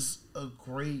is a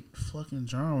great fucking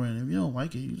genre, and if you don't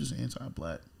like it, you just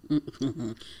anti-black.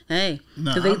 Hey,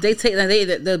 because they take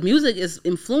the music is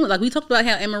influenced. Like we talked about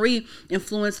how Anne-Marie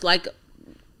influenced like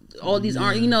all these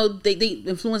aren't, you know, they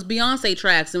influenced Beyonce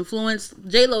tracks, influenced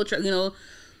J-Lo tracks, you know.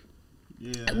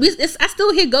 Yeah, I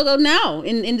still hear go-go now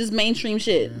in this mainstream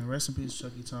shit. Yeah, rest in peace,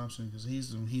 Chucky Thompson, because he's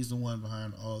the one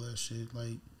behind all that shit.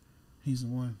 Like he's the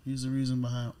one. He's the reason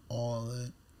behind all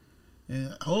that.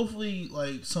 And hopefully,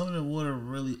 like something that would have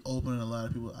really opened a lot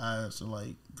of people's eyes to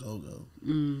like go-go.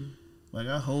 Like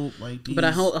I hope, like these. But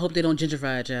I hope they don't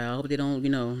gentrify it, y'all. I hope they don't, you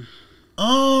know.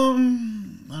 I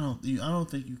don't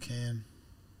think you can.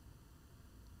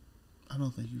 I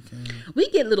don't think you can. We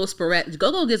get little sporadic.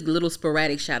 Go-Go gets little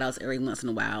sporadic shout outs every once in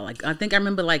a while. Like I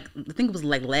remember I think it was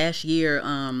like last year.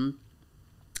 I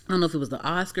don't know if it was the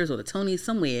Oscars or the Tonys.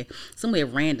 Somewhere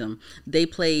random. They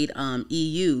played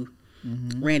EU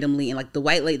randomly, and like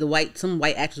some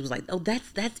white actress was like, "Oh,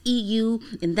 that's EU,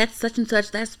 and that's such and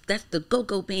such. That's the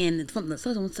Go-Go band and something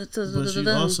such and such." But you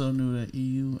also knew that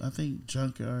EU. I think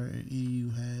Junkyard and EU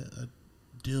had a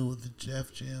deal with the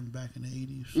Def Jam back in the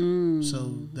 80s.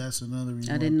 So that's another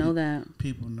reason. I didn't know that.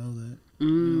 People know that. You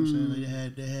know what I'm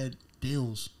saying? They had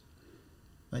deals.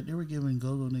 Like they were giving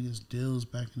go-go niggas deals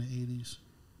back in the 80s.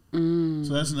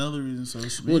 So that's another reason. So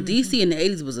well, DC in the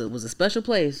 80s was a special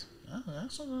place.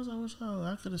 Sometimes I wish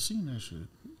I could have seen that shit.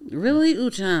 Really?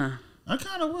 Ooh-cha. I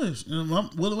kind of wish.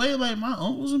 Well, the way like my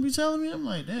uncles would be telling me, I'm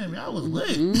like, damn, y'all was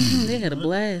lit. They had a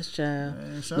blast, child.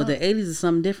 Man, but the 80s is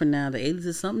something different now. The 80s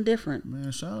is something different.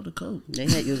 Man, shout out to Coke. They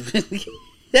had you.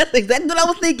 That's exactly what I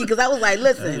was thinking, because I was like,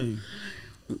 listen,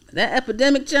 that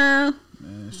epidemic, child.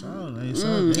 Man, shout out.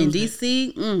 In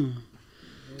DC.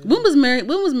 When was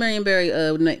Marion Barry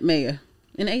mayor?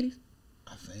 In the 80s?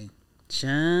 I think.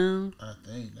 Child. I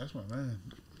think that's my man.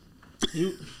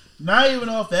 Not even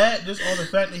off that, just on the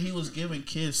fact that he was giving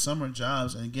kids summer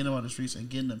jobs and getting them on the streets and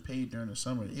getting them paid during the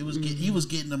summer. He was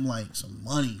getting them like some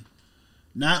money,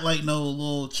 not like no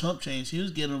little chump change. He was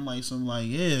getting them like some like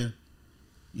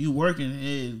you working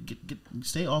and get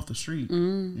stay off the street. You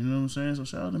know what I'm saying? So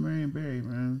shout out to Marion Barry,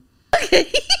 man.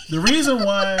 The reason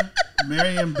why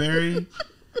Marion Barry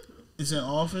is in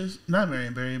office, not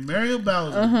Marion Barry, Mariel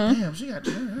Bowser. Damn, she got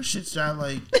her shit shot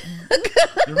like.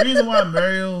 The reason why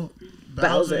Mariel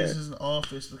Bowser is in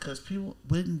office because people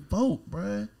wouldn't vote,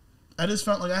 bruh. I just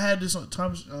felt like I had this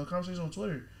conversation on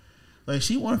Twitter. Like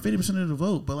she won 50% of the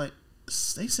vote, but like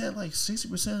they said like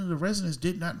 60% of the residents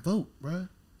did not vote, bruh.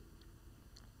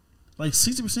 Like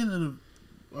 60% of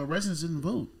the residents didn't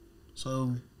vote.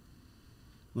 So,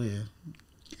 well, yeah.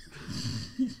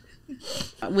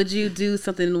 Would you do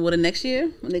something with it next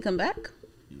year when they come back?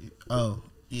 Oh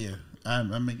yeah,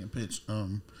 I'm making a pitch.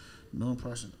 No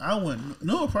person.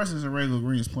 No person is a regular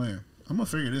Green's playing. I'm gonna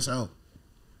figure this out.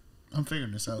 I'm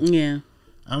figuring this out. Yeah,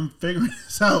 I'm figuring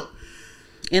this out.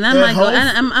 And I might go.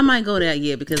 I might go that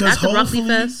year because after Roxy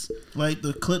Fest, like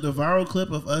the viral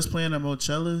clip of us playing at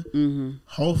Mochella.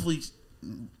 Hopefully,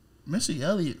 Missy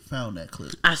Elliott found that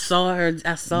clip. I saw her.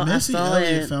 Missy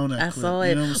Elliott found that clip. I saw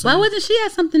it. Why wasn't she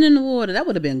at something in the water? That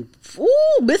would have been.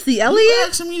 Ooh, Missy Elliott. You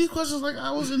asking me these questions like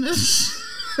I was in this.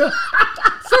 For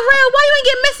real, why you ain't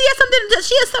get Missy at something?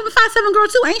 She a 757 girl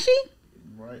too, ain't she?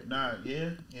 Right, nah, yeah.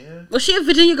 Was she a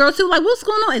Virginia girl too? Like, what's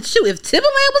going on? And shoot, if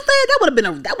Timberland was there,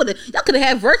 y'all could have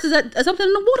had verses at something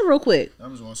in the water real quick.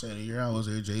 I'm just gonna say the year I was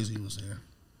there, Jay-Z was there,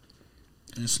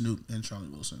 and Snoop and Charlie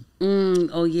Wilson.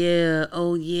 Oh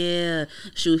yeah.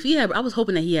 Shoot, I was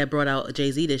hoping that he had brought out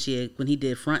Jay-Z this year when he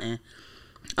did Frontin'.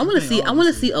 I want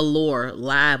to see Allure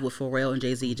live with Pharrell and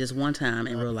Jay-Z just one time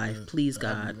in real life, please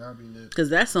God, because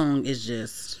that song is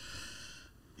just.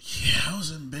 Yeah, I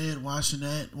was in bed watching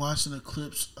the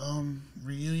Clips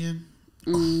reunion,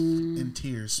 in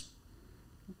tears,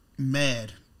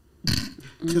 mad,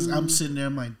 because I'm sitting there.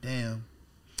 I'm like, damn,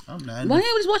 I'm not. Why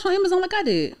didn't you just watch on Amazon like I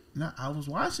did? No, I was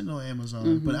watching on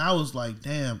Amazon, but I was like,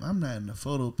 damn, I'm not in the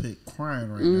photo pic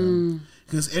crying right now,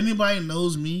 because anybody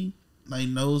knows me, like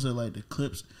knows that like the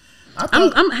Clips.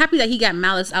 I'm happy that he got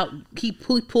Malice out. He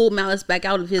pulled Malice back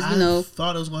out of his, I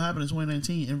thought it was gonna happen in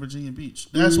 2019 in Virginia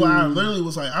Beach. That's why I literally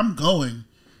was like, I'm going,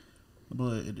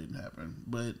 but it didn't happen.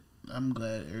 But I'm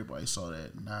glad everybody saw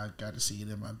that, and I got to see it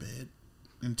in my bed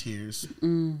in tears,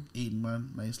 eating my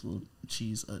nice little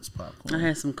cheese Utz popcorn. I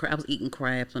had some. I was eating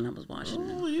crabs when I was watching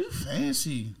it. Oh, you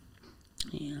fancy?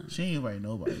 Yeah. She ain't invite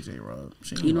nobody, J-Rob.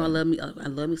 You know, I love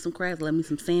me some crabs. I love me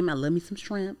some salmon. I love me some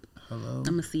shrimp. Hello.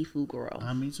 I'm a seafood girl.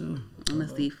 Me too. I'm a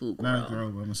seafood girl. Not a girl,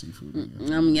 but I'm a seafood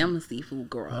nigga. I'm a seafood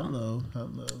girl. Hello.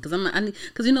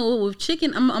 Because you know with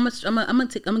chicken, I'm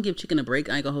gonna give chicken a break.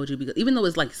 I ain't gonna hold you because even though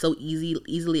it's like so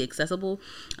easily accessible,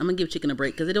 I'm gonna give chicken a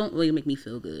break because it don't really make me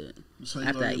feel good So you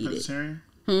after I gonna be a eat it. pescatarian?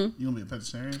 You gonna be a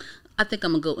pescatarian? I think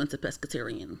I'm gonna go into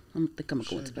pescatarian. I'm gonna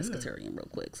go into pescatarian real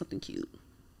quick. Something cute.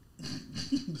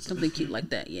 Something cute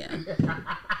like that. Yeah.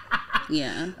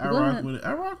 Yeah. I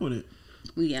rock with it.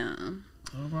 Yeah.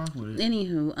 I rock with it.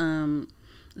 Anywho,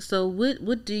 so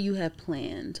what do you have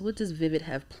planned? What does Vivid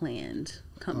have planned?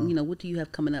 What do you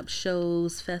have coming up?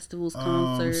 Shows, festivals,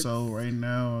 concerts? So right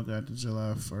now I got the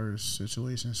July 1st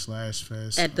situation /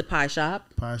 fest At the Pie Shop.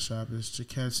 Pie Shop is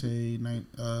Chakete,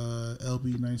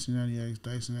 LB 1990X,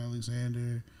 Dyson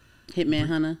Alexander, Hitman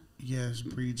Hunter. Yes,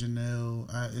 Bree Janelle.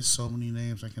 It's so many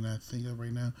names I cannot think of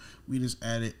right now. We just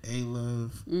added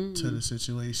A-Love to the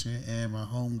situation, and my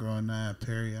homegirl Nia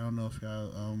Perry. I don't know if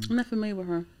y'all I'm not familiar with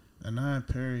her. Nia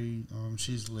Perry,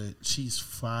 she's lit. She's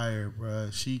fire,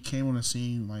 bruh. She came on the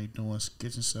scene like doing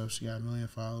skits and stuff. She got 1 million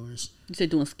followers. You said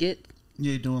doing skit?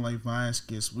 Yeah, doing like Vine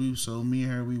skits. So me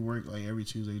and her, we work like every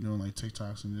Tuesday doing like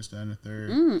TikToks and this, that, and the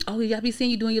third. Oh, yeah, I be seeing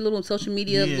you doing your little social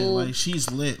media. Yeah, like she's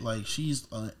lit. Like she's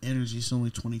energy. She's only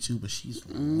 22, but she's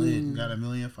lit. Got 1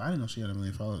 million. I didn't know she had 1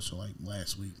 million followers. So like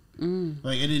last week,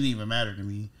 like it didn't even matter to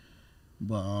me.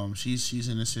 But she's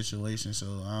in a situation. So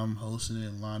I'm hosting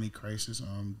it. Lonnie Crisis.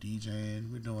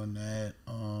 DJing. We're doing that.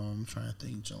 I'm trying to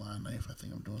think. July 9th. I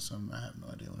think I'm doing something. I have no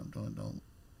idea what I'm doing. Don't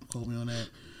quote me on that.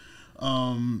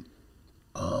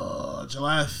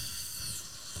 July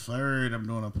 3rd, I'm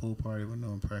doing a pool party with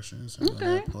No Impressions.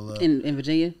 Okay. Pull up. In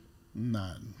Virginia?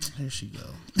 Nah, here she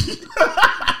go.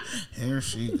 Here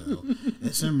she go.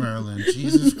 It's in Maryland.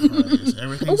 Jesus Christ.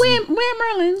 Everything's Where in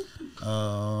Maryland?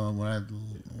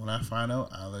 When I find out,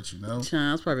 I'll let you know.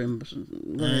 Child's probably.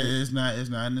 It's not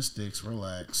in the sticks.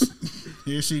 Relax.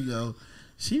 Here she go.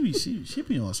 She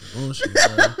be on some bullshit,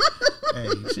 bro. Hey,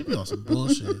 she be on some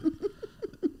bullshit.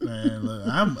 Man, look,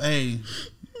 I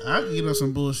can get on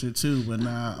some bullshit too, but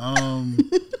nah.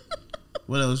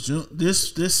 What else?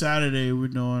 This Saturday we're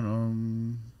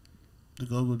doing the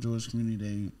Go-Go George Community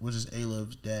Day, which is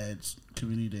A-Love's dad's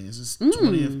community day. It's his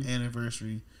 20th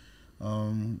anniversary.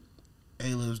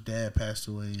 A-Love's dad passed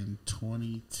away in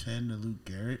 2010 to Luke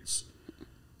Garrett's.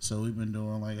 So we've been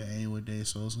doing like an annual day.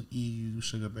 So it's EU,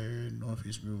 Sugar Bear,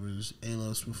 Northeast Groovers,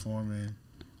 A-Love's performing.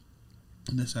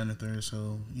 This and the third,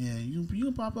 so yeah, you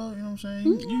can pop up. You know what I'm saying?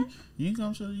 You can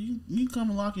come, you can come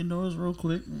and lock your doors real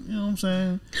quick. You know what I'm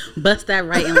saying? Bust that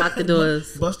right and lock the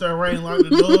doors. Bust that right and lock the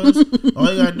doors.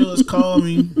 All you gotta do is call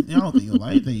me. I don't think you'll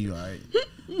like. I think you alright.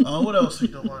 What else you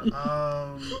doing?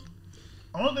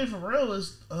 Only thing for real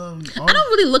is I don't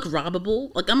really look robbable.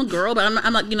 Like I'm a girl, but I'm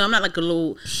like I'm not like a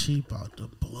little. She about to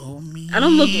blow me. I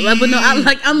don't look, but no,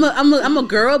 I'm a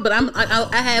girl, but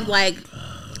I have like.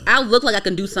 I look like I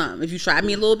can do something if you try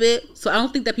me a little bit. So I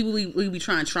don't think that people will be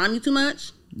trying to try me too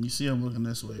much. You see I'm looking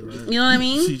this way, right? You know what I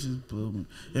mean? She just blew me.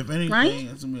 If anything, right?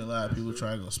 It's going to be a lot of people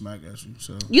try to go smack at you.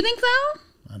 So you think so?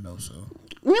 I know so.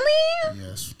 Really?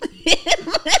 Yes.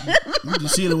 You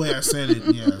see the way I said it?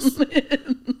 Yes.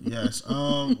 Yes.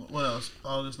 What else?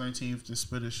 August 19th, the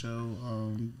Spitter Show.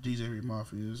 DJ Reed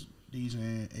Mafia is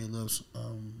DJing. A-Love's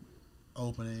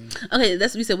opening. Okay,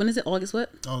 that's what you said. When is it? August what?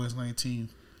 August 19th.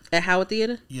 At Howard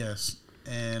Theater? Yes.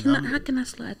 And how can I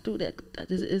slide through that?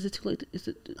 Is it too late?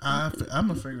 I'm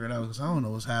gonna figure it out because I don't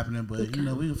know what's happening, but we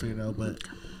can figure it out. But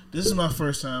this is my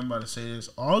first time about to say this.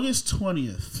 August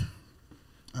 20th.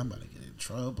 I'm about to get in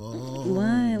trouble.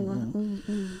 Why?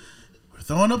 We're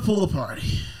throwing a pool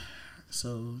party.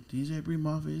 So DJ Bree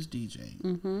Mafia is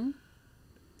DJing.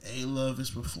 A-Love is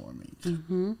performing.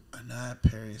 Nia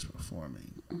Perry is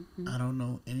performing. I don't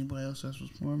know anybody else that's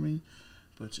performing.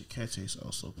 But Chakete is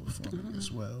also performing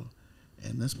as well.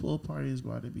 And this pool party is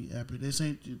about to be epic. This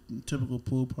ain't the typical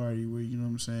pool party where, you know what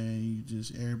I'm saying, you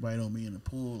just, everybody don't be in the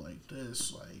pool like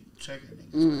this, like checking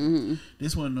niggas. Mm-hmm. Like,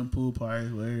 this one of them pool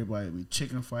parties where everybody be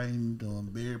chicken fighting, doing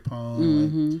beer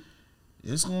pong. Like,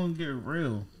 it's going to get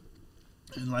real.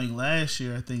 And like last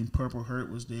year, I think Purple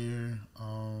Hurt was there.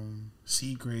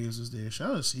 Seagraves was there.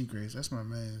 Shout out to Seagraves. That's my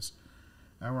man's.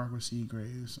 I rock with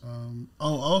Seagraves.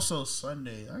 Also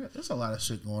Sunday. There's a lot of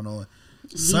shit going on.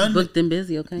 He's booked and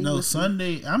busy, okay? No, Listen.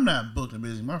 Sunday. I'm not booked and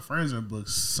busy. My friends are booked.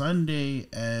 Sunday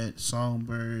at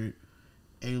Songbird,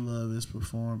 A-Love is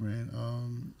performing.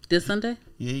 This Sunday?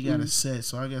 Yeah, he got a set.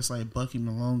 So I guess like Bucky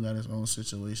Malone got his own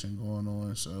situation going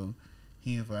on. So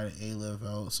he invited A-Love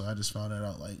out. So I just found that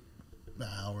out like an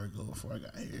hour ago before I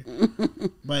got here.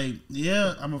 Like,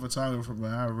 yeah, I'm a photographer, but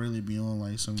I really be on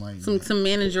like some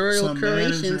managerial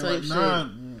curation type shit. Nah,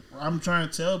 I'm trying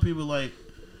to tell people like,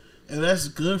 and that's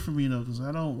good for me though, because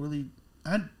I don't really,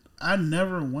 I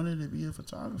never wanted to be a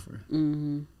photographer.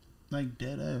 Mm-hmm. Like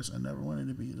dead ass, I never wanted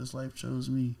to be. This life chose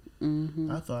me. Mm-hmm.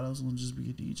 I thought I was gonna just be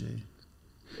a DJ.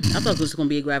 I thought I was just gonna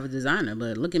be a graphic designer,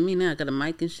 but look at me now. I got a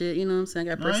mic and shit. You know what I'm saying?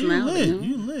 I got personality.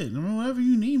 You lit. I mean, whenever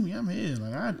you need me, I'm here.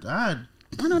 Like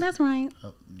I know that's right.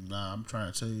 Nah, I'm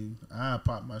trying to tell you, I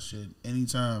pop my shit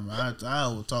anytime. I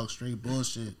will talk straight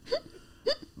bullshit.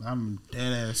 I'm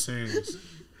dead ass serious.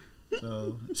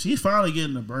 So she finally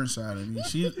getting the burnt side of me.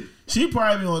 She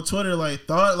probably on Twitter like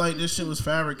thought like this shit was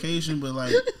fabrication, but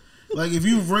like if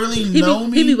you really know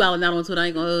me, he be wilding out on Twitter. I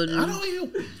ain't gonna hold you. I don't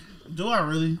even. Do I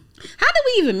really? How did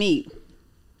we even meet?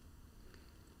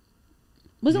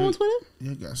 Was it on Twitter?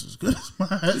 Your guess as good as mine.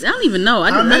 I don't even know.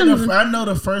 I know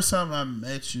the first time I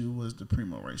met you was the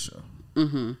Primo Ray show.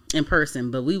 Mm-hmm. In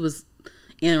person, but we was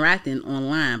interacting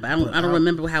online. But I don't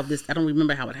remember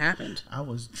how it happened. I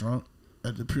was drunk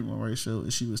at the Primo Ray show,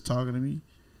 and she was talking to me,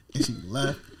 and she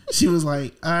left. She was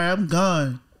like, "All right, I'm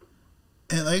gone,"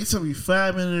 and like it took me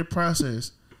 5 minutes to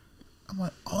process. I'm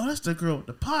like, "Oh, that's the girl with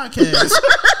the podcast."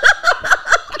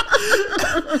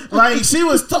 Like she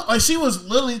was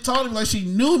literally talking like she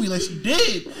knew me, like she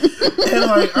did, and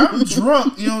like I'm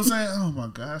drunk. You know what I'm saying? Oh my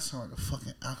god, I sound like a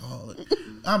fucking alcoholic.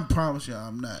 I promise you,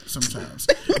 I'm not sometimes.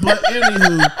 But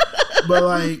anywho, but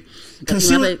like,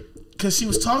 cause she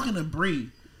was talking to Bree,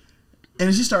 and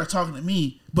then she started talking to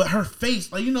me, but her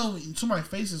face, like somebody's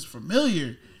face is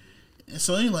familiar. And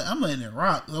so anyway, I'm letting it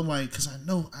rock. I'm like, because I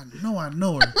know her.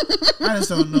 I just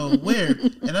don't know where.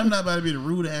 And I'm not about to be the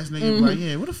rude ass nigga. Like,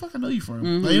 yeah, where the fuck I know you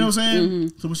from? Like, you know what I'm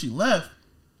saying? So when she left,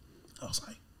 I was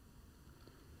like,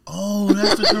 oh,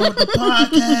 that's the girl with the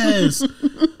podcast.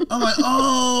 I'm like,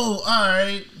 oh, all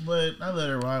right. But I let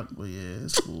her rock. But yeah,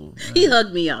 it's cool. He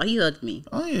hugged me, y'all. He hugged me.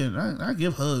 Oh yeah, I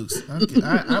give hugs. I'm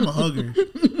a hugger.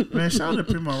 Man, shout out to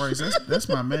Primo Rice. That's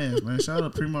my man, man. Shout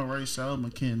out to Primo Rice. Shout out to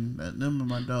McKinnon. Them are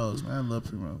my dogs, man. I love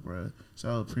Primo, bro.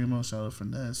 Shout out to Primo. Shout out to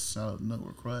Finesse. Shout out to No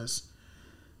Request.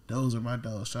 Those are my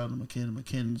dogs. Shout out to McKinnon.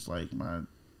 McKinnon's like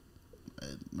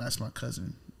that's my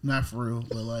cousin. Not for real,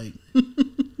 but like,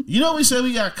 you know, we said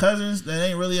we got cousins that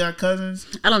ain't really our cousins.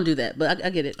 I don't do that, but I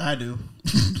get it. I do.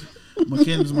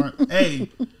 McKinnon's my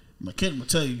McKinnon will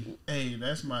tell you, hey,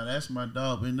 that's my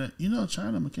dog. And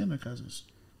China McKinnon cousins.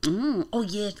 Oh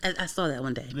yeah, I saw that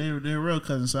one day. They're real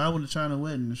cousins. So I went to China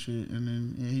wedding and shit, and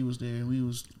then he was there, and we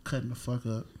was cutting the fuck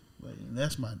up. Like,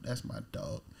 that's my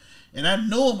dog. And I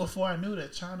knew him before I knew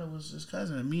that China was his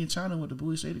cousin. And me and China went to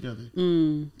Bowie State together.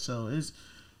 So it's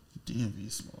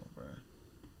DMV small, bro.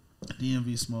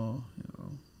 DMV small,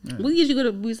 Yeah. When did you go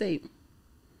to Bowie State?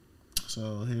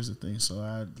 So here's the thing. So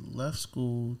I left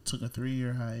school, took a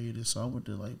 3-year hiatus. So I went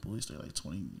to like Bowie State like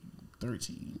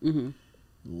 2013. Mm-hmm.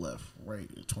 Left right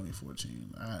in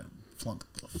 2014. I flunked.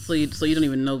 So you don't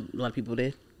even know a lot of people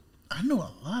there. I know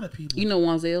a lot of people. You know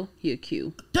Wanzel? He a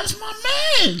Q. That's my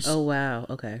man's. Oh wow.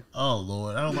 Okay. Oh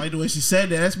Lord, I don't like the way she said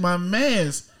that. That's my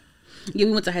man's. Yeah,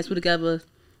 we went to high school together.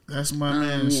 That's my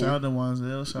man. Yeah. Shout out to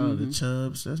Wanzel. Shout out to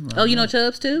Chubbs. That's my. Oh, you know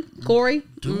Chubbs too? Corey?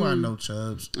 Do I know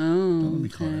Chubbs? Oh, don't let me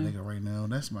call that nigga right now.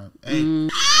 That's my. Hey,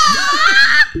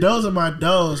 those are my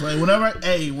dogs. Like whenever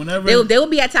they will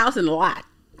be at Towson a lot.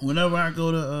 Whenever I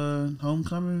go to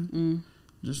homecoming,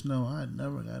 just know I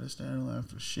never got to stand in line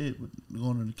for shit with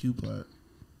going to the Q plot.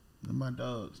 They're my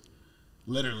dogs.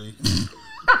 Literally.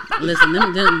 Listen,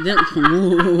 them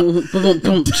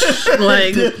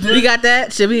like we got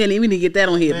that. Shit, we need to get that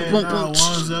on here. Man,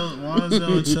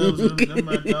 Wanzel and Chubbs, them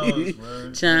my dogs,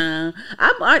 bro. Child,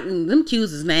 them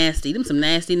Qs is nasty. Them some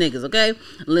nasty niggas. Okay,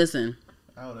 listen.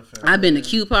 I've been to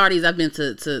Q parties. I've been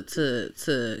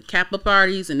to Kappa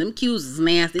parties, and them Qs is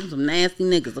nasty. Them some nasty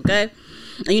niggas. Okay.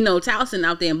 And Towson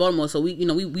out there in Baltimore, so we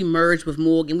merged with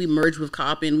Morgan, we merged with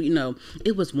Coppin.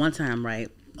 It was one time, right?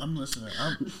 I'm listening.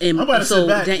 And I'm about to sit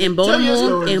back. In Tell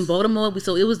your Baltimore, stories.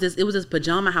 so it was this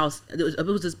pajama house. It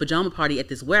was this pajama party at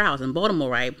this warehouse in Baltimore,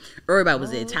 right? Everybody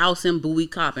was there. Towson, Bowie,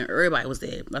 Cop, and everybody was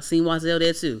there. I seen Wazell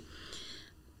there too.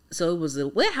 So it was a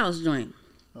warehouse joint.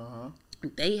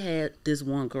 They had this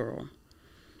one girl.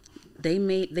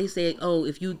 They said, oh,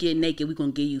 if you get naked, we're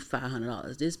gonna give you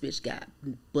 $500. This bitch got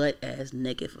butt ass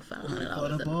naked for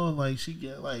 $500. Like she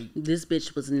get like this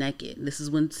bitch was naked. This is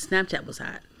when Snapchat was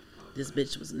hot. This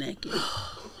bitch was naked.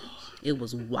 It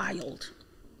was wild.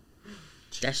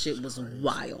 That shit was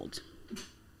wild.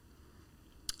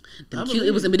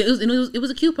 It was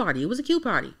a cute party. It was a cute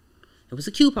party. It was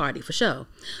a cute party for sure.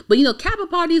 But you know, Kappa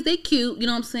parties, they cute. You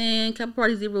know what I'm saying? Kappa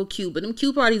parties, they real cute. But them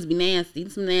cute parties be nasty.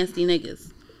 Some nasty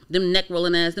niggas. Them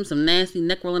some nasty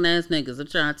neck rolling ass niggas. I'm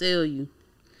trying to tell you.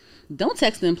 Don't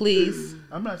text them, please.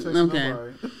 I'm not texting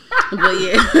nobody. But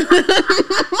yeah.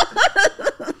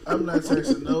 I'm not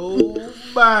texting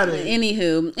nobody.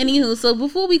 Anywho, so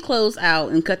before we close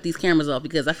out and cut these cameras off,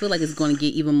 because I feel like it's going to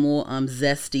get even more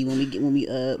zesty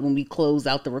when we close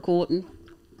out the recording.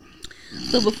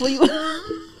 So before you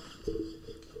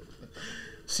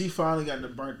she finally got the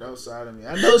burnt out side of me.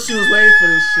 I know she was waiting for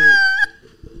this shit.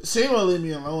 She ain't gonna leave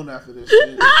me alone after this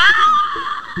shit.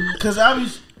 Cause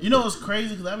you know what's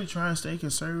crazy? Cause I be trying to stay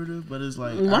conservative, but it's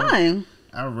like why?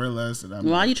 I realized that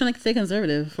why are you trying to stay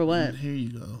conservative? For what? Here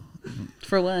you go.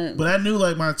 For what? But I knew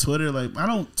like my Twitter, like I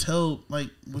don't tell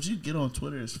like what you get on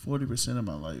Twitter is 40% of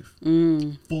my life.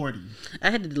 40.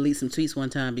 I had to delete some tweets one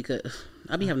time because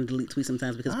I be having to delete tweets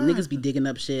sometimes because niggas be digging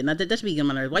up shit, and that should be getting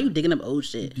my nerves. Why you digging up old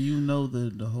shit? Do you know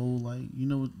the whole like you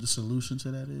know what the solution to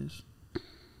that is?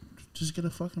 Just get a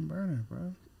fucking burner,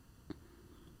 bro.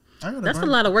 That's a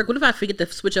lot of work. What if I forget to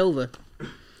switch over?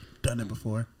 Done it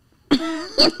before. Done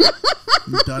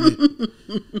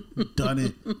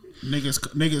it.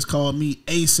 Niggas call me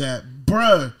ASAP,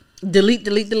 bruh. Delete.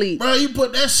 Bro, you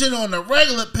put that shit on the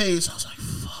regular page. I was like,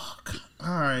 fuck.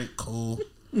 All right, cool.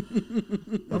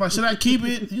 I'm like, should I keep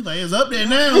it? He's like, it's up there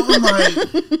now. I'm like,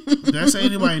 did I say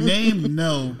anybody's name?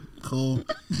 No. Cool.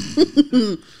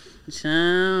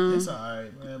 Child. It's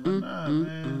alright, man. But nah,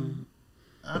 man.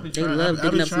 I be trying to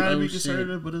be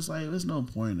conservative, but it's like, there's no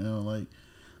point now. Like,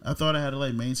 I thought I had to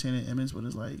like maintain an image, but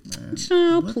it's like, man.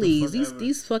 Child, please.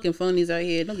 These fucking phonies out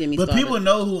here. Don't get me started. But people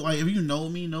know who, like, if you know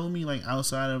me, like,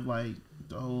 outside of like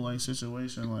the whole like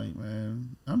situation, like,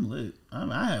 man, I'm lit.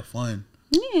 I have fun.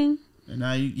 Yeah. And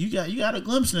now you got a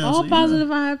glimpse now. All so positive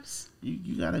vibes.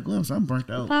 You got a glimpse. I'm burnt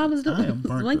out. Positive. I am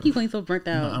burnt. Why you ain't so burnt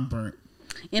out? No, I'm burnt.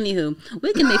 Anywho,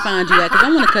 where can they find you at? Because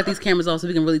I want to cut these cameras off so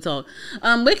we can really talk.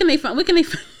 Where can they find?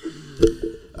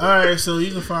 All right, so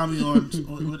you can find me on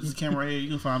with this camera right here. You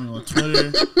can find me on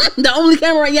Twitter. The only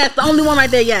camera, yes, the only one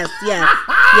right there. Yes.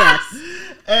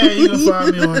 Hey, you can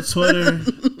find me on Twitter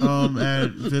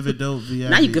at VividDope.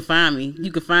 Now you can find me.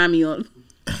 You can find me on.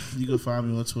 You can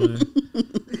find me on Twitter.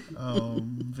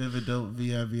 VividDope,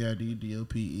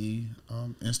 VIVIDDOPE.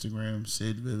 Instagram,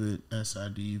 Sid Vivid,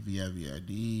 SID,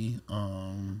 VIVID.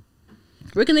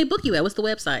 Where can they book you at? What's the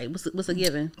website? What's a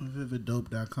given?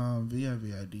 VividDope.com,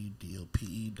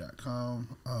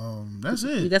 VIVIDDOPE.com. That's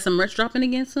it. You got some merch dropping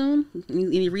again soon?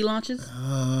 Any relaunches?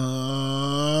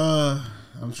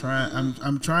 I'm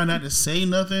trying not to say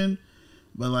nothing,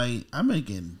 but like I'm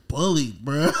getting bullied,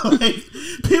 bro. Like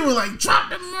people like drop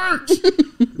the merch,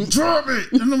 drop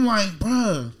it, and I'm like,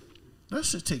 bro, that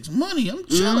shit takes money. I'm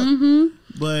chilling,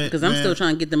 but because I'm still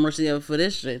trying to get the merch together for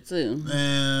this shit too.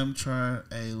 Man, I'm trying.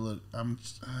 Hey, look,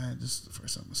 this is the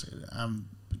first time I say that. I'm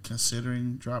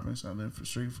considering dropping something for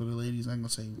straight for the ladies. I ain't gonna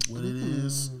say what it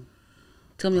is.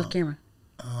 Tell me off camera.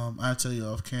 I'll tell you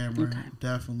off camera. Okay.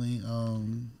 Definitely.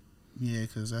 Yeah,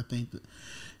 because I think that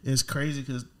it's crazy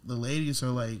because the ladies are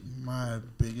like my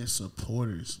biggest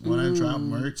supporters. When I drop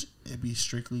merch, it be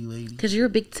strictly ladies. Because you're a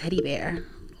big teddy bear.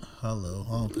 Hello,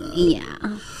 oh God. Yeah.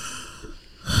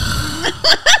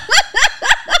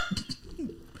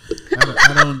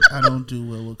 I don't do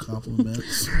well with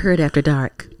compliments. Heard after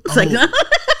dark. It's like, y'all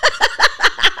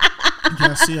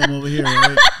see I'm over here,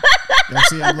 right? Y'all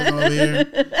see I'm looking over here.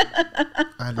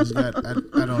 I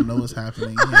don't know what's happening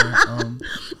here.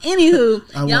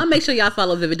 Anywho, y'all make sure y'all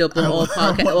follow VividDope on all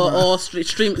podcast or all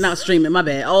not streaming. My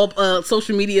bad. All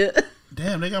social media.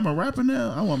 Damn, they got my rapper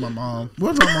now. I want my mom.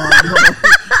 Where's my mom?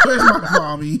 Where's my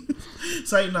mommy?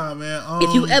 It's like, nah, man.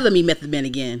 If you ever meet Method Man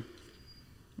again.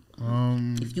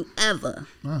 If you ever.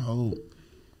 I hope.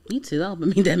 Me too. I hope I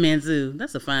meet that man too.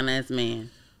 That's a fine ass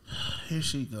man. Here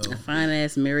she go. A fine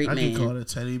ass married man. I can call her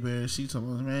teddy bear. She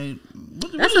talking about, man.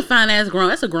 That's a fine ass grown.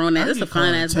 That's a grown ass. That's a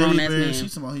fine ass grown ass man. She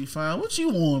talking about he fine. What you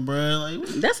want, bro? Like,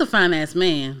 that's a fine ass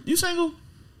man. You single?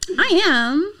 I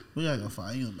am. We gotta go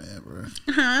find you, man, bro.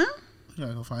 Huh? We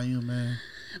gotta go find you, man.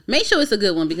 Make sure it's a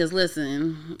good one because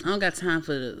listen, I don't got time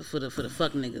for the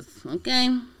fuck niggas.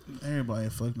 Okay. Everybody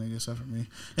fuck niggas except for me.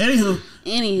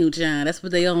 Anywho, John, that's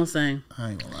what they all say.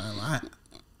 I ain't gonna lie.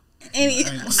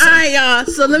 All right, y'all.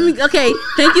 So okay.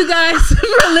 Thank you guys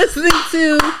for listening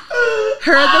to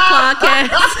Heard the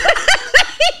Podcast.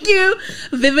 Thank you,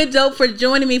 Vivid Dope, for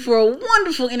joining me for a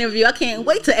wonderful interview. I can't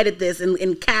wait to edit this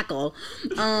and cackle.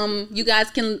 You guys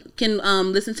can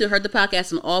listen to Heard the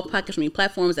Podcast on all podcast streaming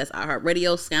platforms. That's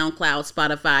iHeartRadio, SoundCloud,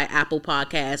 Spotify, Apple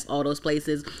Podcasts, all those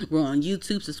places. We're on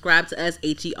YouTube. Subscribe to us,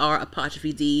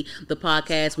 HER'(D), the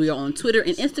podcast. We are on Twitter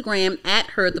and Instagram at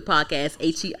Heard the Podcast,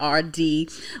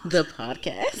 HERD, the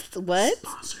podcast. What?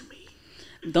 Sponsor me.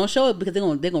 Don't show it because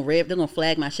they're gonna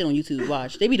flag my shit on YouTube.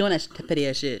 Watch, they be doing that petty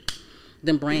ass shit.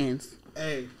 Them brands.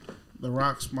 Hey, The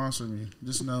Rock sponsored me.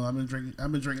 Just know I've been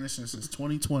drinking this since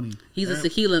 2020. He's a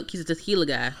tequila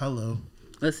guy. Hello.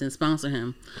 Listen, sponsor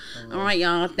him. Hello. All right,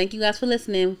 y'all. Thank you guys for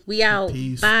listening. We out.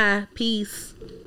 Peace. Bye. Peace.